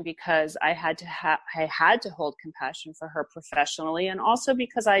situation, because I had to hold compassion for her professionally, and also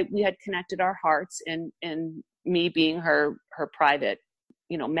because we had connected our hearts in me being her private,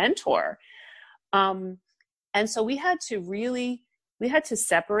 mentor. And so we had to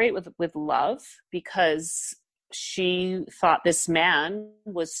separate with love, because she thought this man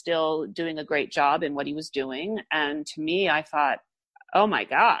was still doing a great job in what he was doing. And to me, I thought, oh my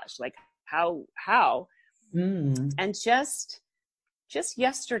gosh, like how? And just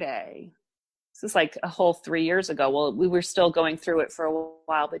yesterday, this is like a whole 3 years ago. Well, we were still going through it for a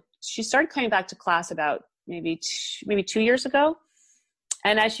while, but she started coming back to class about maybe 2 years ago.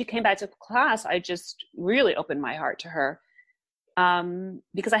 And as she came back to class, I just really opened my heart to her,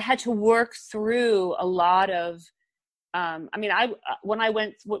 because I had to work through a lot of,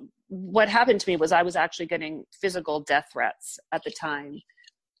 what happened to me was I was actually getting physical death threats at the time.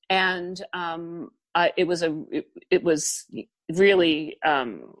 And it was really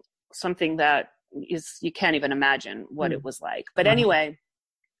something that you can't even imagine what it was like. But anyway,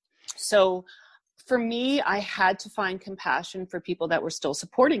 so for me, I had to find compassion for people that were still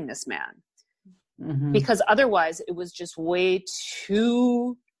supporting this man, because otherwise it was just way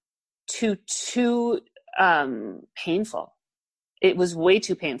too painful. It was way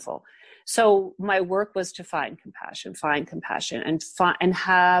too painful. So my work was to find compassion, and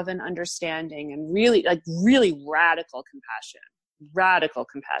have an understanding, and really radical compassion.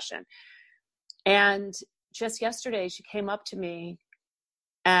 And just yesterday, she came up to me,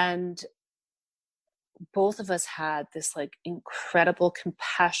 and both of us had this like incredible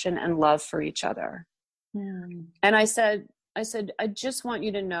compassion and love for each other. And I said, I just want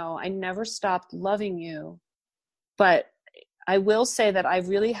you to know, I never stopped loving you, but I will say that I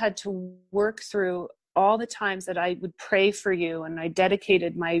really had to work through all the times that I would pray for you, and I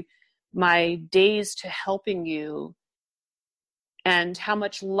dedicated my days to helping you, and how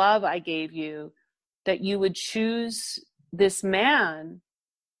much love I gave you, that you would choose this man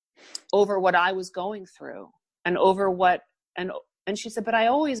over what I was going through, and over what, and she said, but I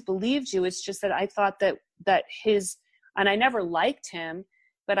always believed you. It's just that I thought that and I never liked him,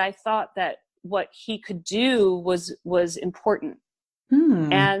 but I thought that what he could do was important.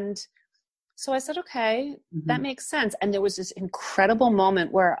 And so I said, okay, that makes sense. And there was this incredible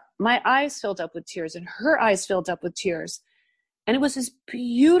moment where my eyes filled up with tears, and her eyes filled up with tears. And it was this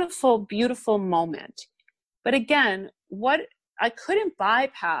beautiful, beautiful moment. But again, I couldn't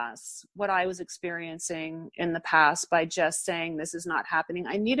bypass what I was experiencing in the past by just saying, this is not happening.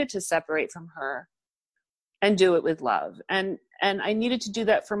 I needed to separate from her and do it with love. And I needed to do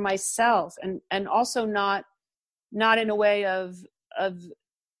that for myself, and also not in a way of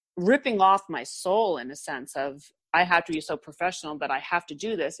ripping off my soul, in a sense of, I have to be so professional that I have to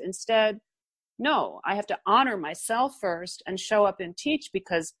do this. Instead, no, I have to honor myself first and show up and teach,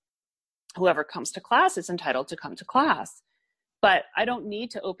 because whoever comes to class is entitled to come to class. But I don't need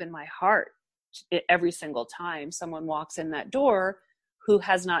to open my heart every single time someone walks in that door who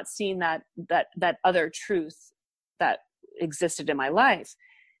has not seen that other truth that existed in my life.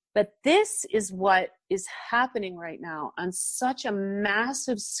 But this is what is happening right now on such a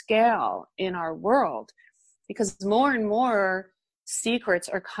massive scale in our world, because more and more secrets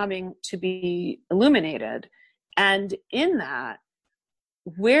are coming to be illuminated. And in that,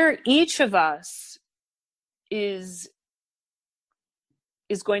 where each of us is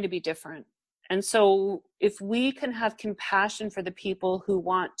going to be different. And so if we can have compassion for the people who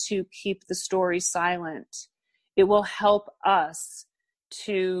want to keep the story silent, it will help us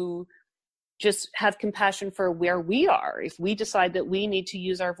to just have compassion for where we are. If we decide that we need to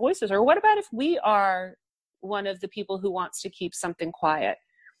use our voices, or what about if we are one of the people who wants to keep something quiet?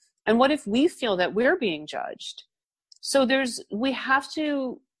 And what if we feel that we're being judged? So we have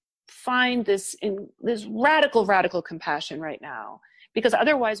to find this radical compassion right now, because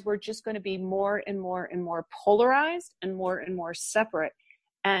otherwise we're just going to be more and more and more polarized and more separate.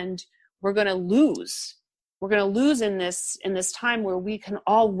 And we're going to lose. We're going to lose in this time where we can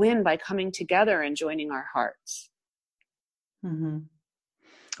all win by coming together and joining our hearts. Mm-hmm.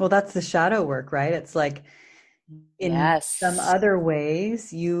 Well, that's the shadow work, right? It's like in some other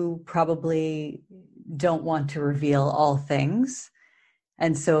ways, you probably don't want to reveal all things.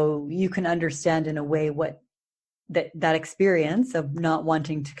 And so you can understand in a way what that experience of not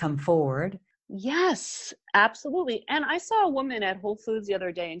wanting to come forward. Yes, absolutely. And I saw a woman at Whole Foods the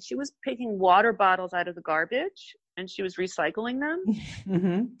other day, and she was picking water bottles out of the garbage and she was recycling them.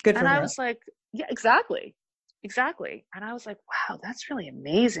 Mm-hmm. Good for her. And I was like, yeah, exactly. And I was like, wow, that's really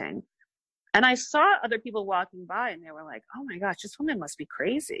amazing. And I saw other people walking by and they were like, oh my gosh, this woman must be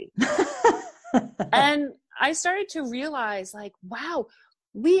crazy. And I started to realize, like, wow,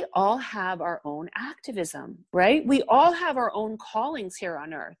 we all have our own activism, right? We all have our own callings here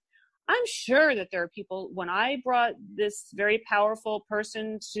on earth. I'm sure that there are people, when I brought this very powerful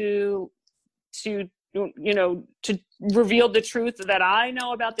person to reveal the truth that I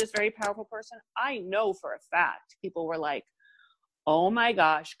know about this very powerful person, I know for a fact people were like, oh my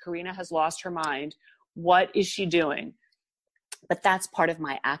gosh, Karena has lost her mind. What is she doing? But that's part of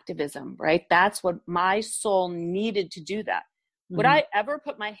my activism, right? That's what my soul needed to do that. Mm-hmm. Would I ever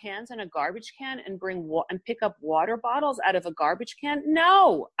put my hands in a garbage can and pick up water bottles out of a garbage can?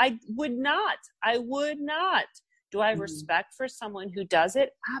 No, I would not. Do I have respect for someone who does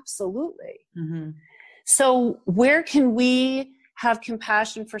it? Absolutely. Mm-hmm. So where can we have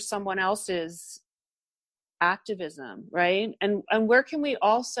compassion for someone else's activism, right? And where can we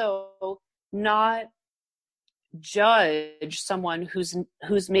also not judge someone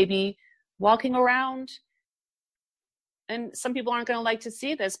who's maybe walking around, and some people aren't going to like to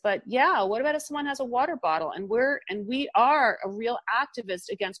see this, but yeah, what about if someone has a water bottle and we are a real activist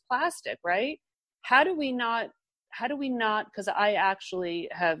against plastic, right? How do we not, because I actually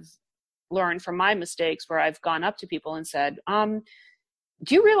have learned from my mistakes where I've gone up to people and said,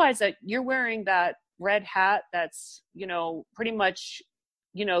 do you realize that you're wearing that red hat that's, pretty much,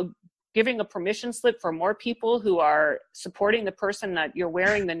 giving a permission slip for more people who are supporting the person that you're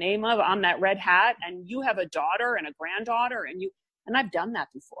wearing the name of on that red hat, and you have a daughter and a granddaughter, and I've done that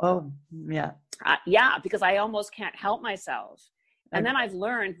before. Oh, yeah. Yeah, because I almost can't help myself. And then I've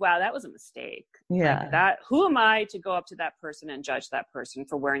learned, wow, that was a mistake. Yeah. Like who am I to go up to that person and judge that person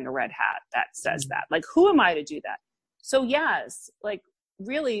for wearing a red hat that says that? Like, who am I to do that? So yes, like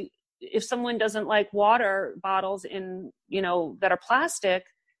really, if someone doesn't like water bottles that are plastic,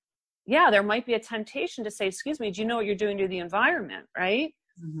 yeah, there might be a temptation to say, excuse me, do you know what you're doing to the environment, right?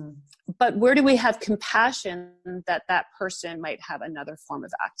 Mm-hmm. But where do we have compassion that person might have another form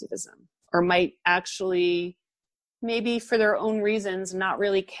of activism, or might actually, maybe for their own reasons, not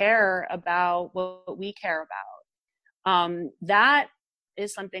really care about what we care about? That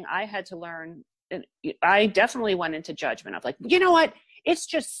is something I had to learn. And I definitely went into judgment of like, you know what? It's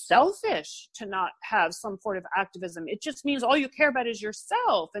just selfish to not have some sort of activism. It just means all you care about is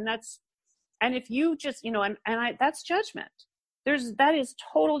yourself. And if you just, that's judgment. That is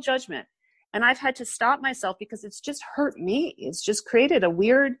total judgment. And I've had to stop myself because it's just hurt me. It's just created a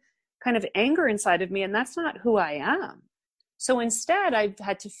weird kind of anger inside of me. And that's not who I am. So instead I've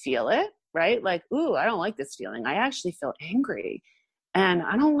had to feel it, right? Like, ooh, I don't like this feeling. I actually feel angry. And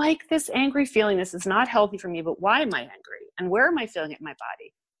I don't like this angry feeling. This is not healthy for me, but why am I angry? And where am I feeling it in my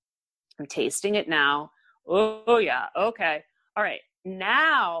body? I'm tasting it now. Oh yeah. Okay. All right.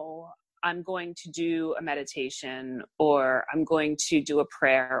 Now I'm going to do a meditation, or I'm going to do a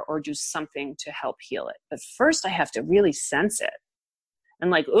prayer, or do something to help heal it. But first I have to really sense it.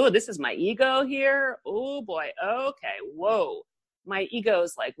 And like, oh, this is my ego here. Oh boy. Okay. Whoa. My ego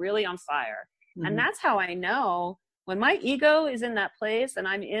is like really on fire. Mm-hmm. And that's how I know when my ego is in that place and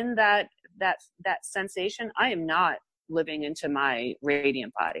I'm in that sensation, I am not living into my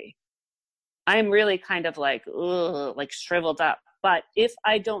radiant body. I'm really kind of like, ugh, like shriveled up. But if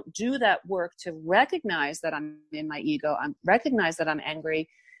I don't do that work to recognize that I'm in my ego, recognize that I'm angry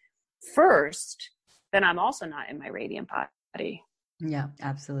first, then I'm also not in my radiant body. Yeah,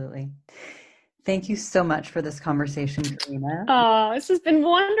 absolutely. Thank you so much for this conversation, Karena. Oh, this has been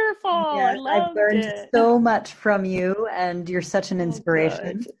wonderful. Yes, I I've loved learned it. so much from you, and you're such an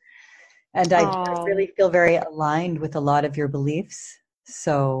inspiration. Good. And I really feel very aligned with a lot of your beliefs.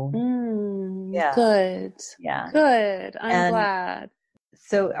 So, yeah. Good. Yeah. Good. I'm glad.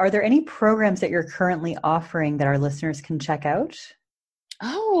 So, are there any programs that you're currently offering that our listeners can check out?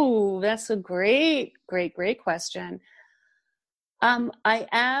 Oh, that's a great question. I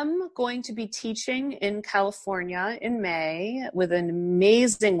am going to be teaching in California in May with an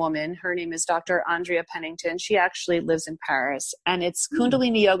amazing woman. Her name is Dr. Andrea Pennington. She actually lives in Paris, and it's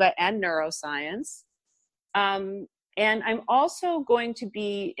Kundalini yoga and neuroscience. And I'm also going to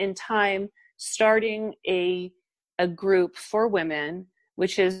be in time starting a group for women,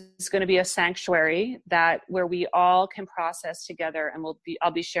 which is going to be a sanctuary where we all can process together, and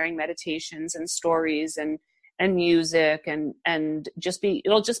I'll be sharing meditations and stories and music and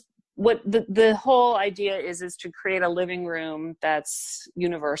what the whole idea is to create a living room that's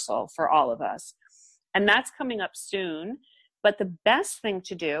universal for all of us. And that's coming up soon. But the best thing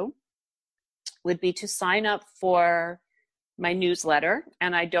to do would be to sign up for my newsletter.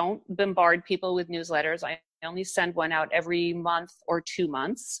 And I don't bombard people with newsletters. I only send one out every month or 2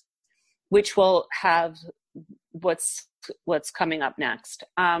 months, which will have what's coming up next.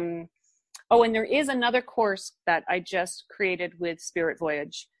 Oh, and there is another course that I just created with Spirit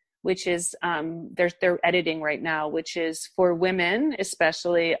Voyage, which is they're editing right now, which is for women,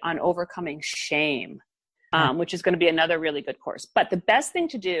 especially on overcoming shame, which is going to be another really good course. But the best thing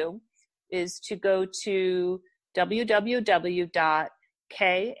to do is to go to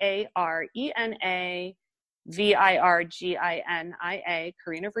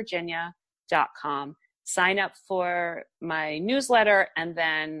KarenaVirginia.com. Sign up for my newsletter, and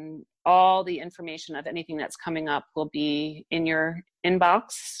then all the information of anything that's coming up will be in your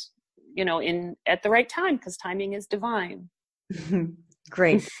inbox, at the right time, because timing is divine.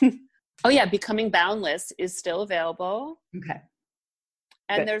 Great. Oh yeah, Becoming Boundless is still available. Okay.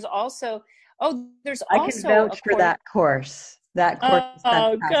 And good. there's also I can vouch for that course. That course is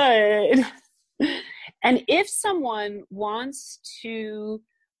fantastic. Good. And if someone wants to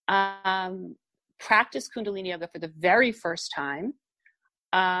practice Kundalini yoga for the very first time,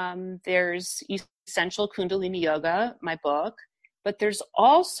 there's Essential Kundalini Yoga, my book, but there's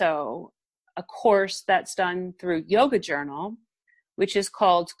also a course that's done through Yoga Journal, which is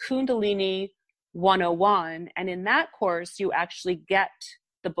called Kundalini 101. And in that course, you actually get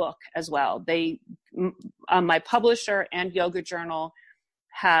the book as well. My publisher and Yoga Journal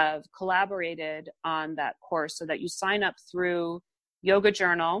have collaborated on that course so that you sign up through Yoga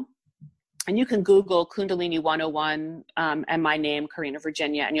Journal. And you can Google Kundalini 101 and my name, Karena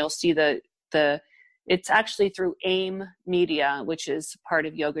Virginia, and you'll see it's actually through AIM Media, which is part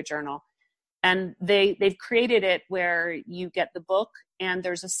of Yoga Journal. And they've created it where you get the book, and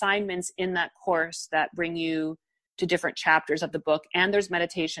there's assignments in that course that bring you to different chapters of the book, and there's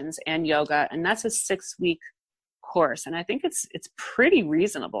meditations and yoga, and that's a 6-week course. And I think it's pretty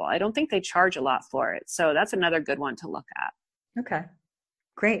reasonable. I don't think they charge a lot for it. So that's another good one to look at. Okay,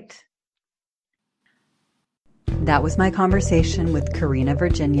 great. That was my conversation with Karena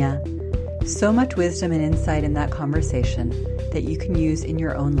Virginia. So much wisdom and insight in that conversation that you can use in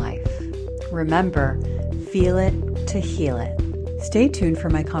your own life. Remember, feel it to heal it. Stay tuned for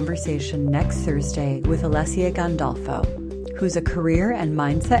my conversation next Thursday with Alessia Gandolfo, who's a career and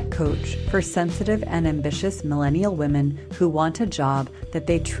mindset coach for sensitive and ambitious millennial women who want a job that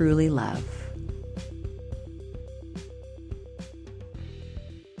they truly love.